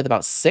come with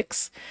about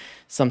 6,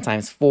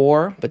 sometimes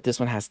 4, but this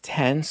one has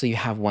 10. So you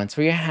have ones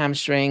for your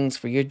hamstrings,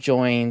 for your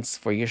joints,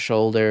 for your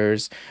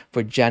shoulders,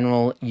 for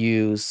general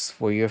use,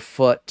 for your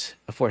foot,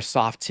 for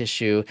soft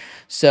tissue.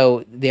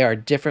 So there are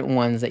different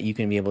ones that you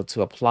can be able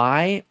to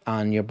apply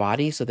on your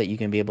body, so that you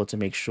can be able to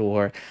make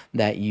sure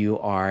that you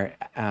are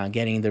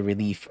getting the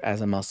relief as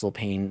a muscle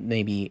pain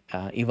maybe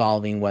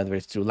evolving, whether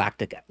it's through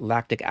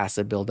lactic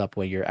acid buildup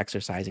where you're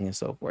exercising and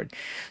so forth.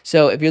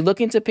 So if you're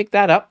looking to pick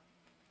that up,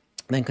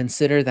 then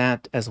consider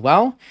that as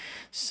well.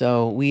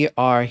 So we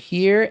are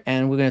here,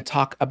 and we're going to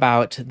talk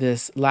about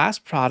this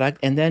last product,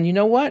 and then you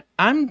know what?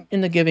 I'm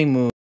in the giving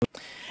mood.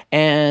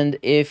 And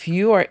if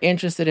you are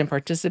interested in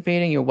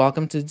participating, you're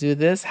welcome to do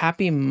this.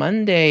 Happy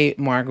Monday,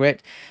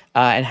 Margaret,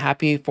 and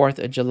happy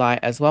 4th of July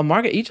as well.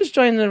 Margaret, you just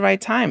joined at the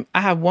right time. I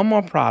have one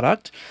more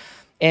product.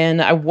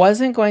 And I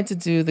wasn't going to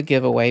do the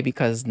giveaway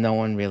because no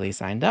one really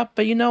signed up.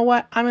 But you know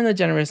what? I'm in a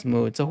generous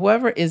mood. So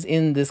whoever is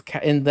in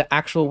the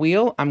actual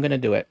wheel, I'm going to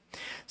do it.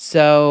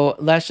 So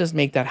let's just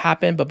make that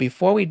happen. But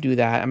before we do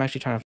that, I'm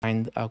actually trying to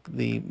find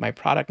my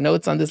product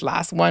notes on this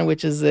last one,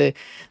 which is the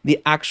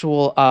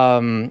actual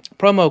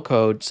promo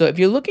code. So if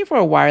you're looking for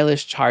a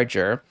wireless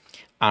charger,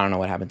 I don't know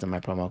what happened to my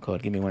promo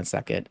code. Give me 1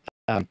 second.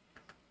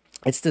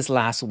 It's this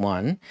last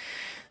one.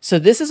 So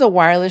this is a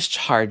wireless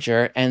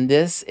charger, and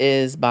this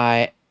is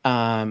by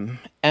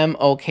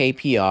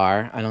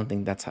MOKPR. I don't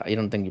think that's how, you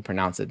don't think you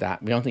pronounce it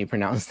that. We don't think you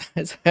pronounce that.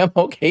 It's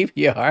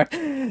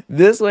MOKPR.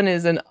 This one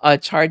is a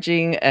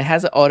charging, it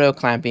has an auto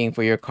clamping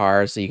for your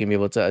car, so you can be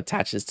able to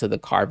attach this to the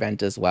car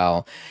vent as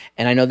well.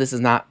 And I know this is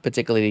not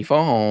particularly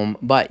for home,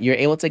 but you're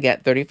able to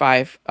get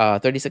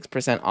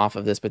 36% off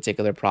of this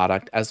particular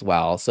product as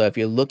well. So if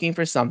you're looking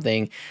for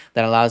something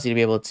that allows you to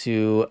be able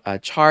to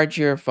charge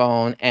your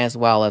phone as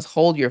well as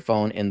hold your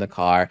phone in the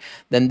car,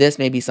 then this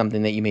may be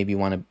something that you maybe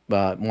want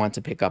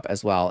to pick up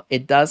as well.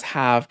 It does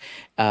have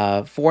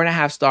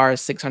 4.5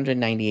 stars,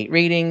 698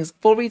 ratings.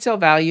 Full retail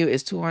value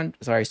is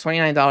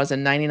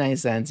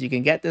 $29.99. You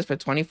can get this for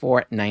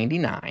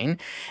 $24.99.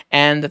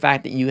 And the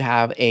fact that you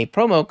have a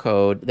promo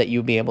code that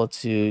you'll be able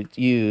to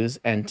use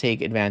and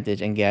take advantage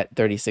and get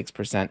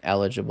 36%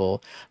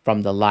 eligible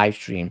from the live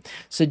stream.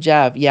 So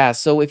Jeff, yeah,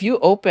 so if you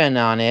open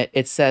on it,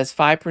 it says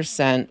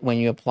 5% when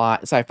you apply,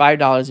 sorry,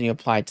 $5 when you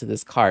apply to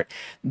this cart.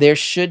 There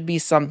should be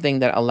something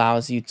that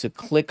allows you to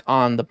click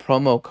on the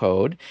promo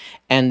code,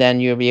 and then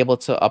you'll be able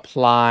to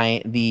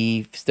apply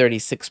the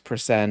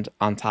 36%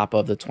 on top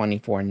of the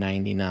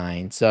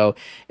 $24.99. So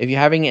if you're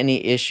having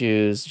any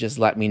issues, just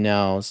let me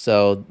know.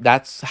 So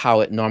that's how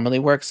it normally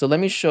works. So let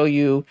me show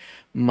you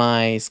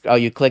oh,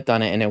 you clicked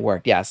on it and it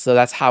worked. Yeah, so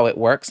that's how it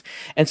works.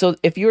 And so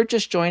if you're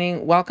just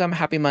joining, welcome,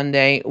 happy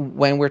Monday.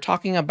 When we're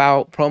talking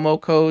about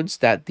promo codes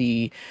that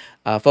the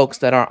folks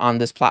that are on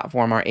this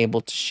platform are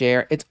able to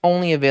share, it's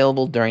only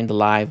available during the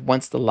live.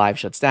 Once the live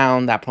shuts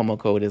down, that promo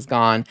code is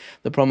gone.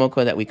 The promo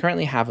code that we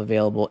currently have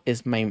available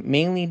is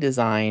mainly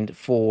designed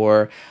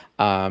for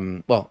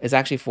well, it's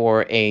actually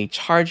for a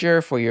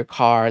charger for your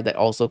car that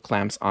also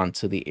clamps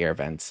onto the air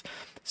vents.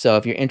 So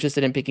if you're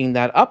interested in picking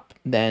that up,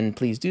 then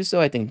please do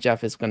so. I think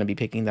Jeff is going to be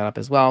picking that up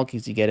as well,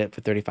 because you get it for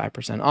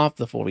 35% off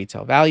the full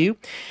retail value.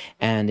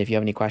 And if you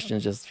have any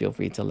questions, just feel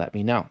free to let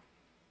me know.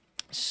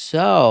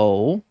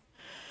 So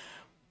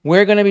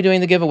we're going to be doing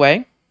the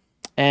giveaway,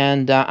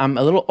 and I'm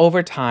a little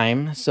over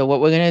time. So what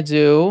we're going to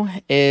do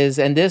is,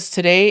 and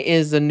today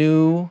is the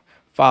new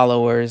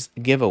followers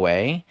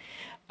giveaway.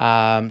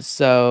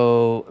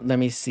 So let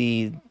me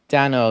see.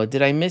 Dano,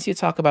 did I miss you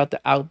talk about the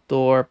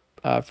outdoor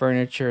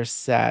furniture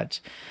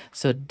set?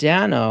 So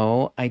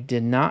Dano, I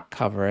did not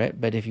cover it,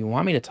 but if you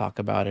want me to talk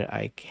about it,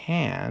 I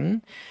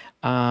can.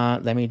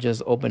 Let me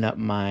just open up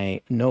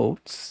my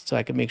notes so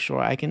I can make sure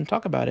I can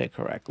talk about it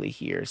correctly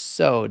here.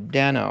 So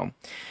Dano,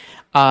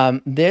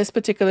 this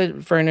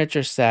particular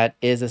furniture set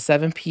is a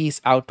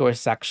 7-piece outdoor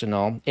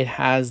sectional. It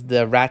has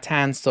the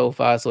rattan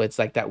sofa, so it's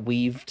like that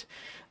weaved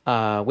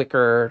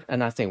wicker, I'm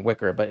not saying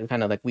wicker, but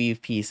kind of like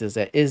weave pieces.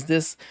 Is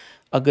this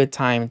a good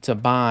time to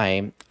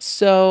buy?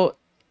 So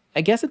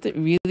I guess it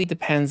really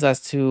depends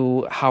as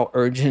to how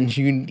urgent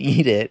you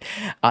need it.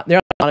 There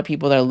are a lot of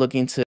people that are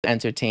looking to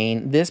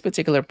entertain. This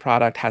particular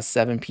product has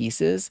 7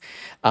 pieces.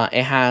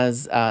 It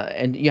has,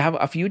 and you have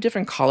a few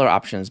different color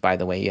options, by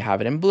the way. You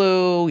have it in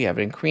blue, you have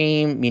it in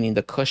cream, meaning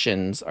the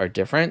cushions are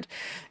different.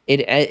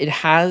 It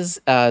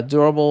has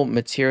durable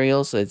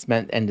material, so it's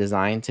meant and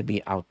designed to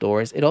be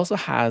outdoors. It also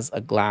has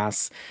a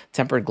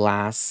tempered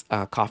glass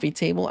coffee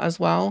table as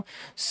well.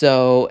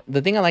 So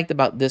the thing I liked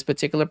about this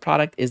particular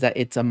product is that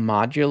it's a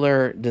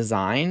modular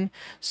design.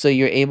 So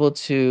you're able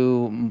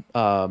to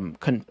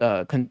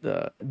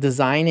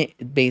design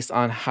it based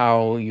on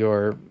how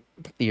your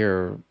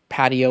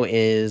patio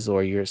is,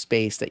 or your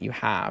space that you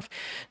have.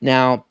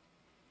 Now,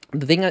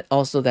 the thing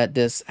also that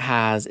this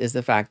has is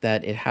the fact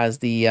that it has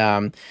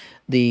the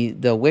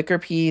wicker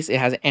piece. It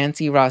has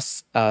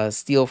anti-rust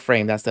steel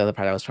frame. That's the other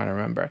part I was trying to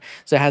remember.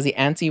 So it has the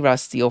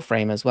anti-rust steel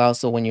frame as well.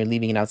 So when you're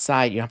leaving it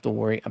outside, you don't have to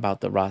worry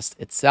about the rust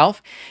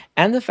itself.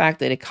 And the fact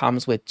that it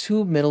comes with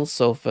 2 middle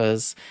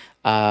sofas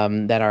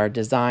that are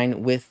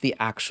designed with the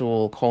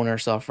actual corner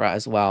sofa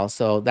as well.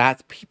 So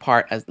that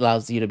part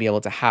allows you to be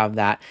able to have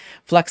that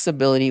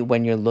flexibility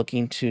when you're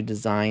looking to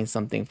design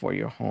something for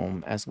your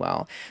home as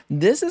well.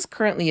 This is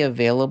currently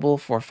available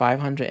for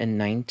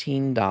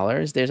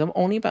 $519. There's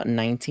only about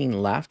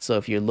 19 left. So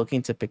if you're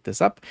looking to pick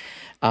this up,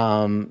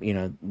 you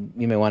know,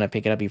 you may want to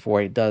pick it up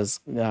before it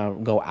does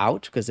go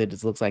out, because it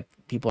just looks like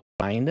people are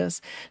buying this.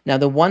 Now,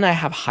 the one I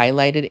have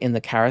highlighted in the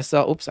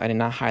carousel, oops, I did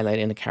not highlight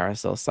it in the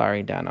carousel.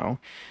 Sorry, Dano.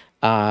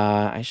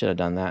 I should have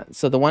done that.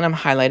 So the one I'm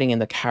highlighting in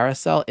the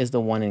carousel is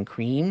the one in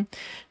cream.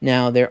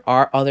 Now there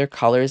are other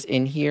colors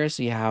in here.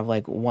 So you have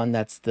like one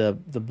that's the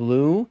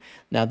blue.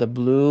 Now the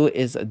blue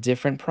is a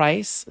different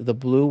price. The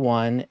blue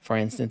one, for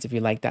instance, if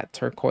you like that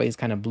turquoise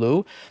kind of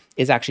blue,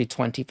 is actually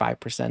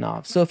 25%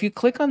 off. So if you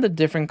click on the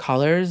different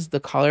colors, the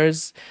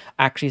colors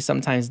actually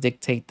sometimes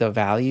dictate the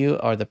value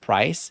or the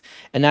price.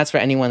 And that's for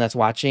anyone that's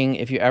watching.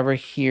 If you ever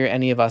hear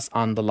any of us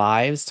on the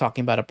lives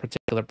talking about a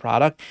particular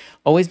product,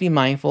 always be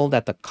mindful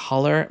that the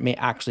color may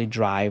actually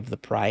drive the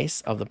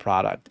price of the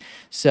product.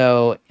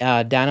 So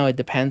Dano, it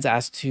depends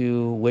as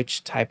to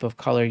which type of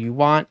color you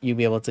want. You'll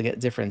be able to get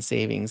different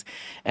savings.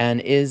 And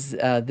is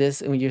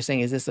this, when you're saying,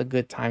 is this a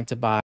good time to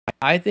buy?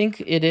 I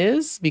think it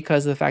is,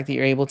 because of the fact that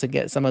you're able to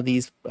get some of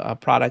these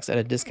products at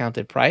a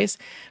discounted price,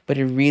 but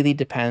it really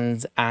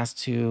depends as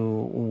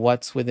to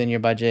what's within your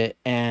budget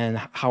and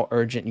how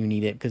urgent you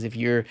need it. Because if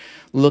you're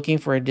looking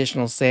for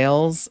additional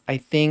sales, I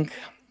think,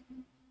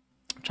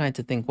 I'm trying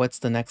to think, what's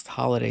the next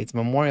holiday? It's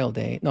Memorial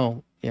Day.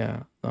 No,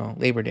 yeah, no,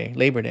 Labor Day.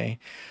 I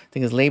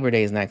think it's Labor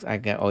Day is next. I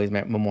get always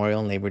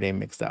Memorial and Labor Day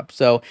mixed up.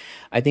 So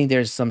I think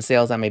there's some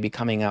sales that may be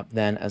coming up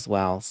then as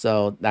well.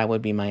 So that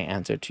would be my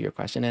answer to your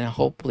question. And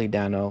hopefully,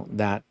 Dano,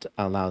 that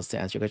allows to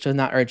answer your question. So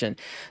not urgent.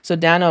 So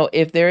Dano,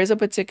 if there is a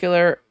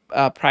particular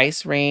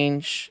price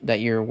range that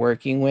you're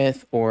working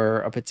with, or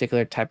a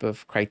particular type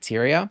of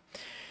criteria,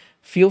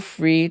 feel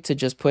free to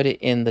just put it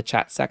in the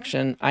chat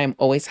section. I am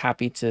always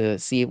happy to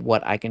see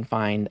what I can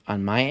find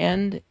on my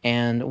end.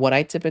 And what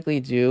I typically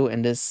do,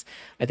 and this,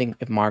 I think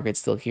if Margaret's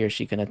still here,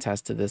 she can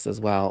attest to this as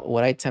well.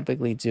 What I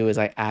typically do is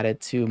I add it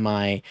to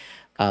my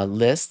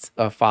list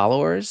of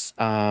followers.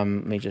 Let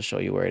me just show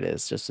you where it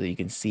is, just so you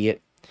can see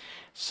it.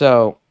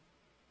 So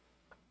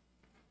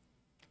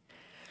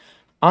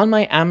on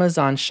my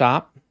Amazon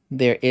shop,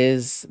 there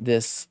is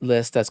this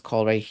list that's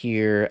called right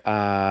here,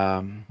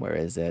 where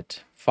is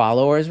it?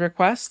 Followers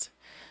request.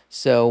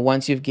 So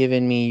once you've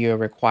given me your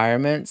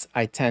requirements,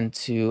 I tend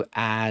to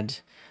add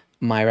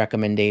my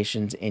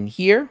recommendations in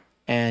here,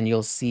 and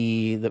you'll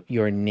see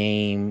your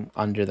name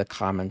under the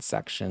comments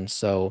section.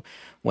 So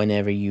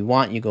whenever you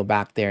want, you go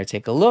back there,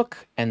 take a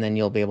look, and then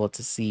you'll be able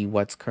to see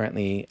what's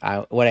currently,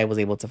 what I was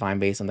able to find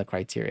based on the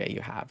criteria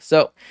you have.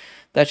 So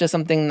that's just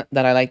something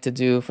that I like to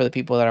do for the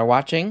people that are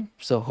watching.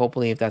 So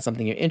hopefully if that's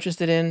something you're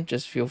interested in,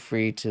 just feel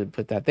free to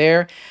put that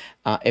there.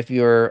 If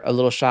you're a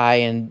little shy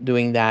in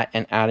doing that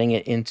and adding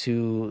it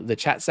into the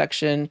chat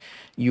section,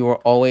 you are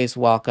always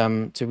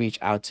welcome to reach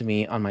out to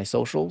me on my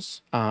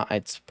socials.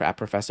 It's at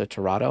Professor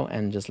Tirado,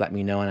 and just let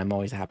me know, and I'm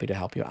always happy to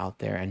help you out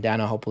there. And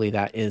Dana, hopefully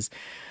that is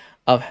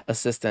of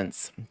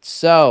assistance.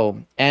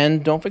 So,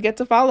 and don't forget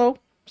to follow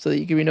so that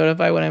you can be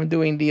notified when I'm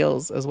doing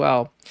deals as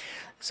well.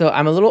 So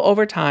I'm a little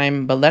over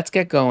time, but let's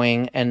get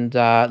going, and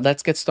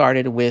let's get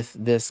started with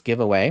this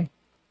giveaway.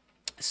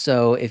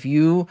 So if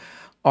you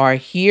are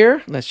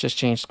here, let's just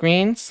change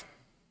screens.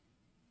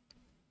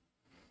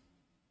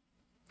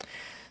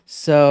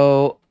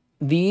 So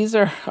these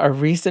are our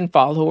recent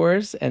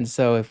followers. And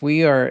so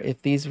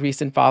if these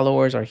recent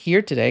followers are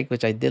here today,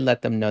 which I did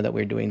let them know that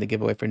we're doing the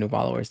giveaway for new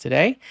followers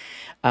today,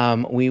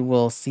 we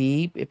will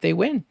see if they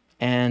win.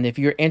 And if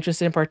you're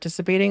interested in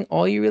participating,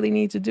 all you really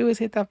need to do is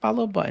hit that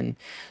follow button.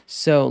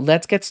 So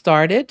let's get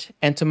started.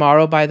 And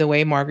tomorrow, by the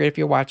way, Margaret, if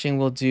you're watching,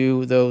 we'll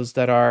do those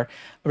that are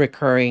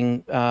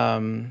recurring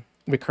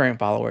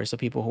followers. So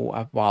people who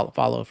have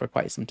followed for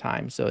quite some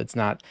time. So it's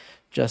not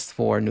just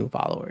for new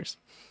followers.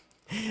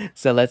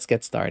 So let's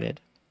get started.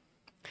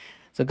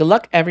 So good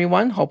luck,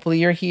 everyone. Hopefully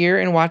you're here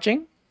and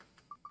watching.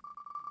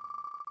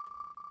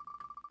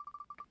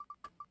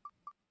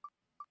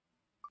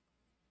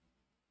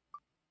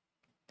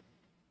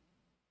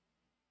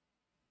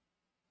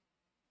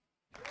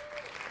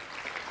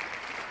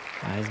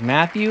 Is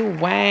Matthew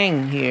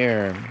Wang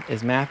here?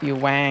 Is Matthew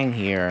Wang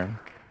here?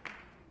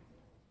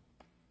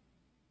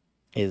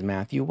 Is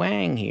Matthew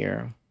Wang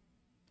here?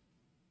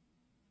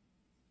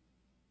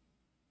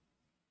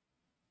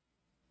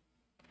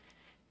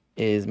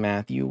 Is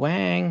Matthew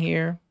Wang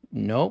here?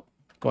 Nope.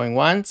 Going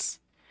once.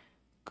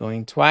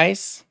 Going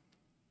twice.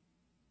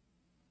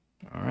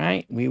 All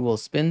right. We will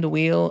spin the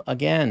wheel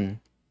again.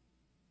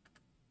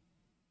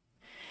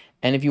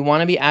 And if you want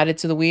to be added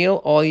to the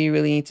wheel, all you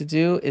really need to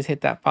do is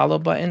hit that follow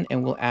button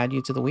and we'll add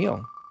you to the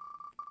wheel.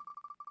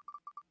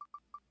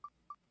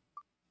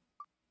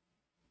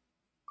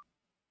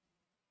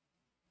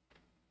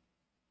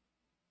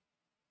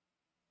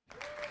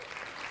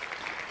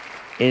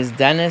 Is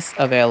Dennis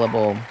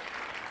available?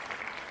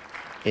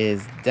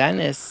 Is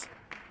Dennis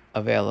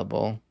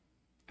available?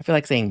 I feel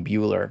like saying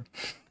Bueller.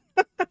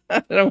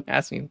 Don't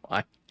ask me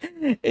why.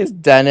 Is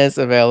Dennis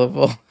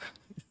available?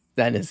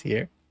 Dennis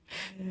here.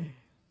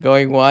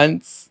 Going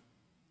once.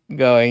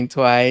 Going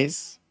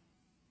twice.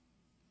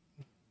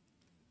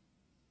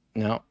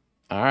 No.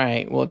 All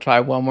right. We'll try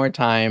one more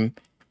time.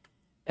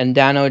 And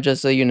Dano,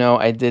 just so you know,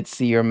 I did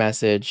see your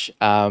message.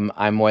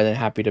 I'm more than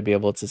happy to be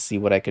able to see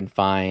what I can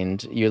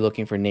find. You're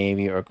looking for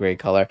navy or gray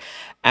color.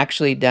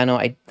 Actually, Dano,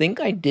 I think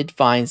I did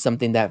find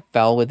something that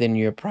fell within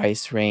your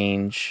price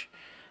range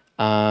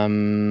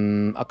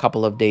a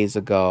couple of days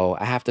ago.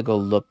 I have to go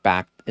look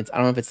back. I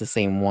don't know if it's the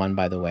same one,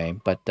 by the way.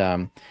 But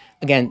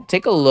again,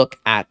 take a look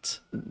at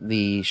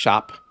the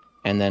shop,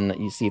 and then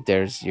you see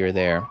if you're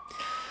there.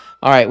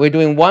 All right, we're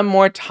doing one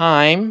more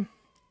time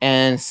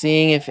and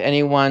seeing if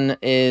anyone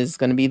is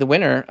going to be the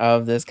winner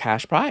of this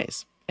cash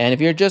prize. And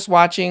if you're just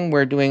watching,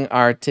 we're doing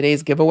our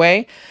today's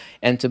giveaway.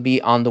 And to be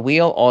on the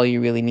wheel, all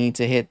you really need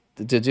to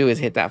do is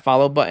hit that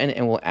follow button,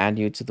 and we'll add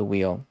you to the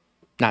wheel.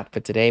 Not for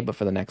today, but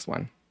for the next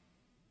one.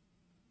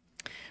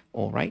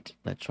 All right,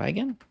 let's try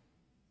again.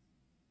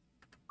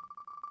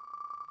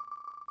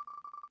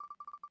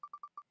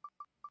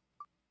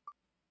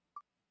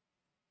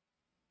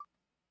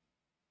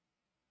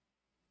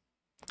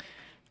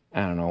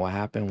 I don't know what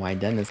happened, why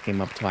Dennis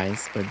came up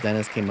twice, but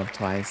Dennis came up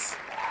twice.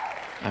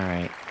 All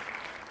right.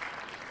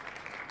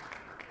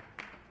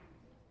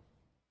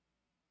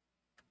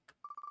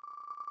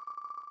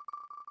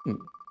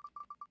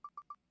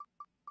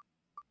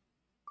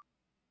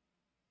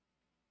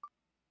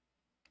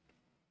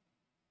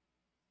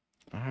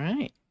 All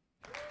right.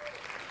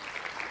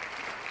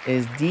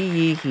 Is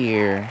DE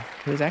here?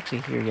 He was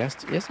actually here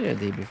yesterday or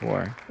the day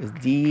before. Is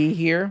DE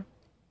here?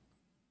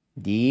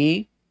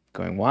 DE,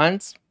 going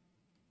once,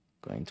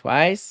 going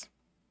twice.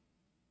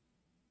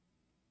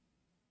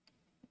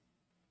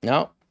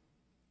 No.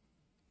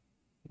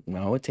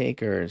 No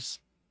takers.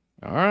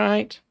 All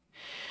right.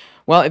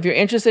 Well, if you're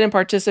interested in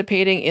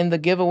participating in the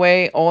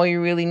giveaway, all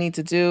you really need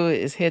to do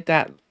is hit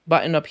that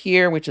button up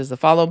here, which is the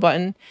follow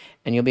button,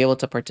 and you'll be able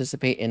to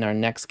participate in our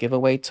next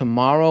giveaway.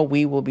 Tomorrow,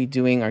 we will be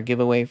doing our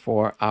giveaway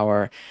for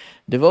our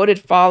devoted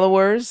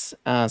followers.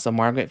 So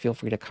Margaret, feel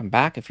free to come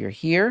back if you're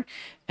here,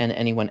 and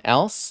anyone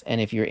else.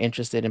 And if you're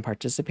interested in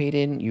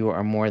participating, you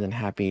are more than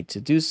happy to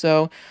do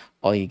so.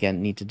 All you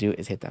again need to do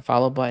is hit that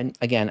follow button.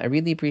 Again, I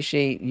really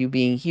appreciate you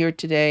being here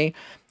today.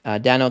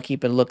 Daniel,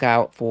 keep a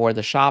lookout for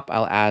the shop.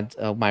 I'll add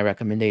my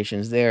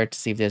recommendations there to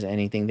see if there's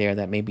anything there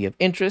that may be of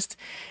interest.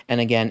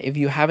 And again, if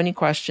you have any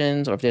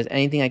questions or if there's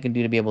anything I can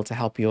do to be able to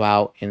help you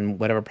out in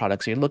whatever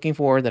products you're looking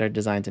for that are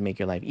designed to make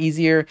your life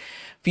easier,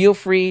 feel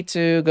free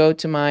to go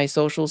to my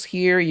socials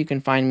here. You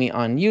can find me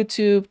on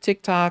YouTube,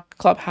 TikTok,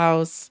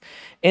 Clubhouse,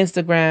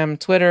 Instagram,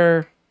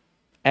 Twitter,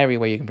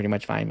 everywhere you can pretty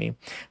much find me.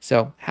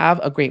 So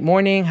have a great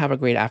morning, have a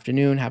great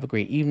afternoon, have a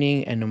great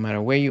evening, and no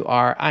matter where you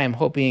are, I am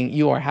hoping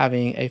you are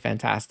having a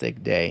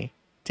fantastic day.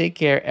 Take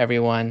care,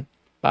 everyone.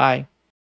 Bye.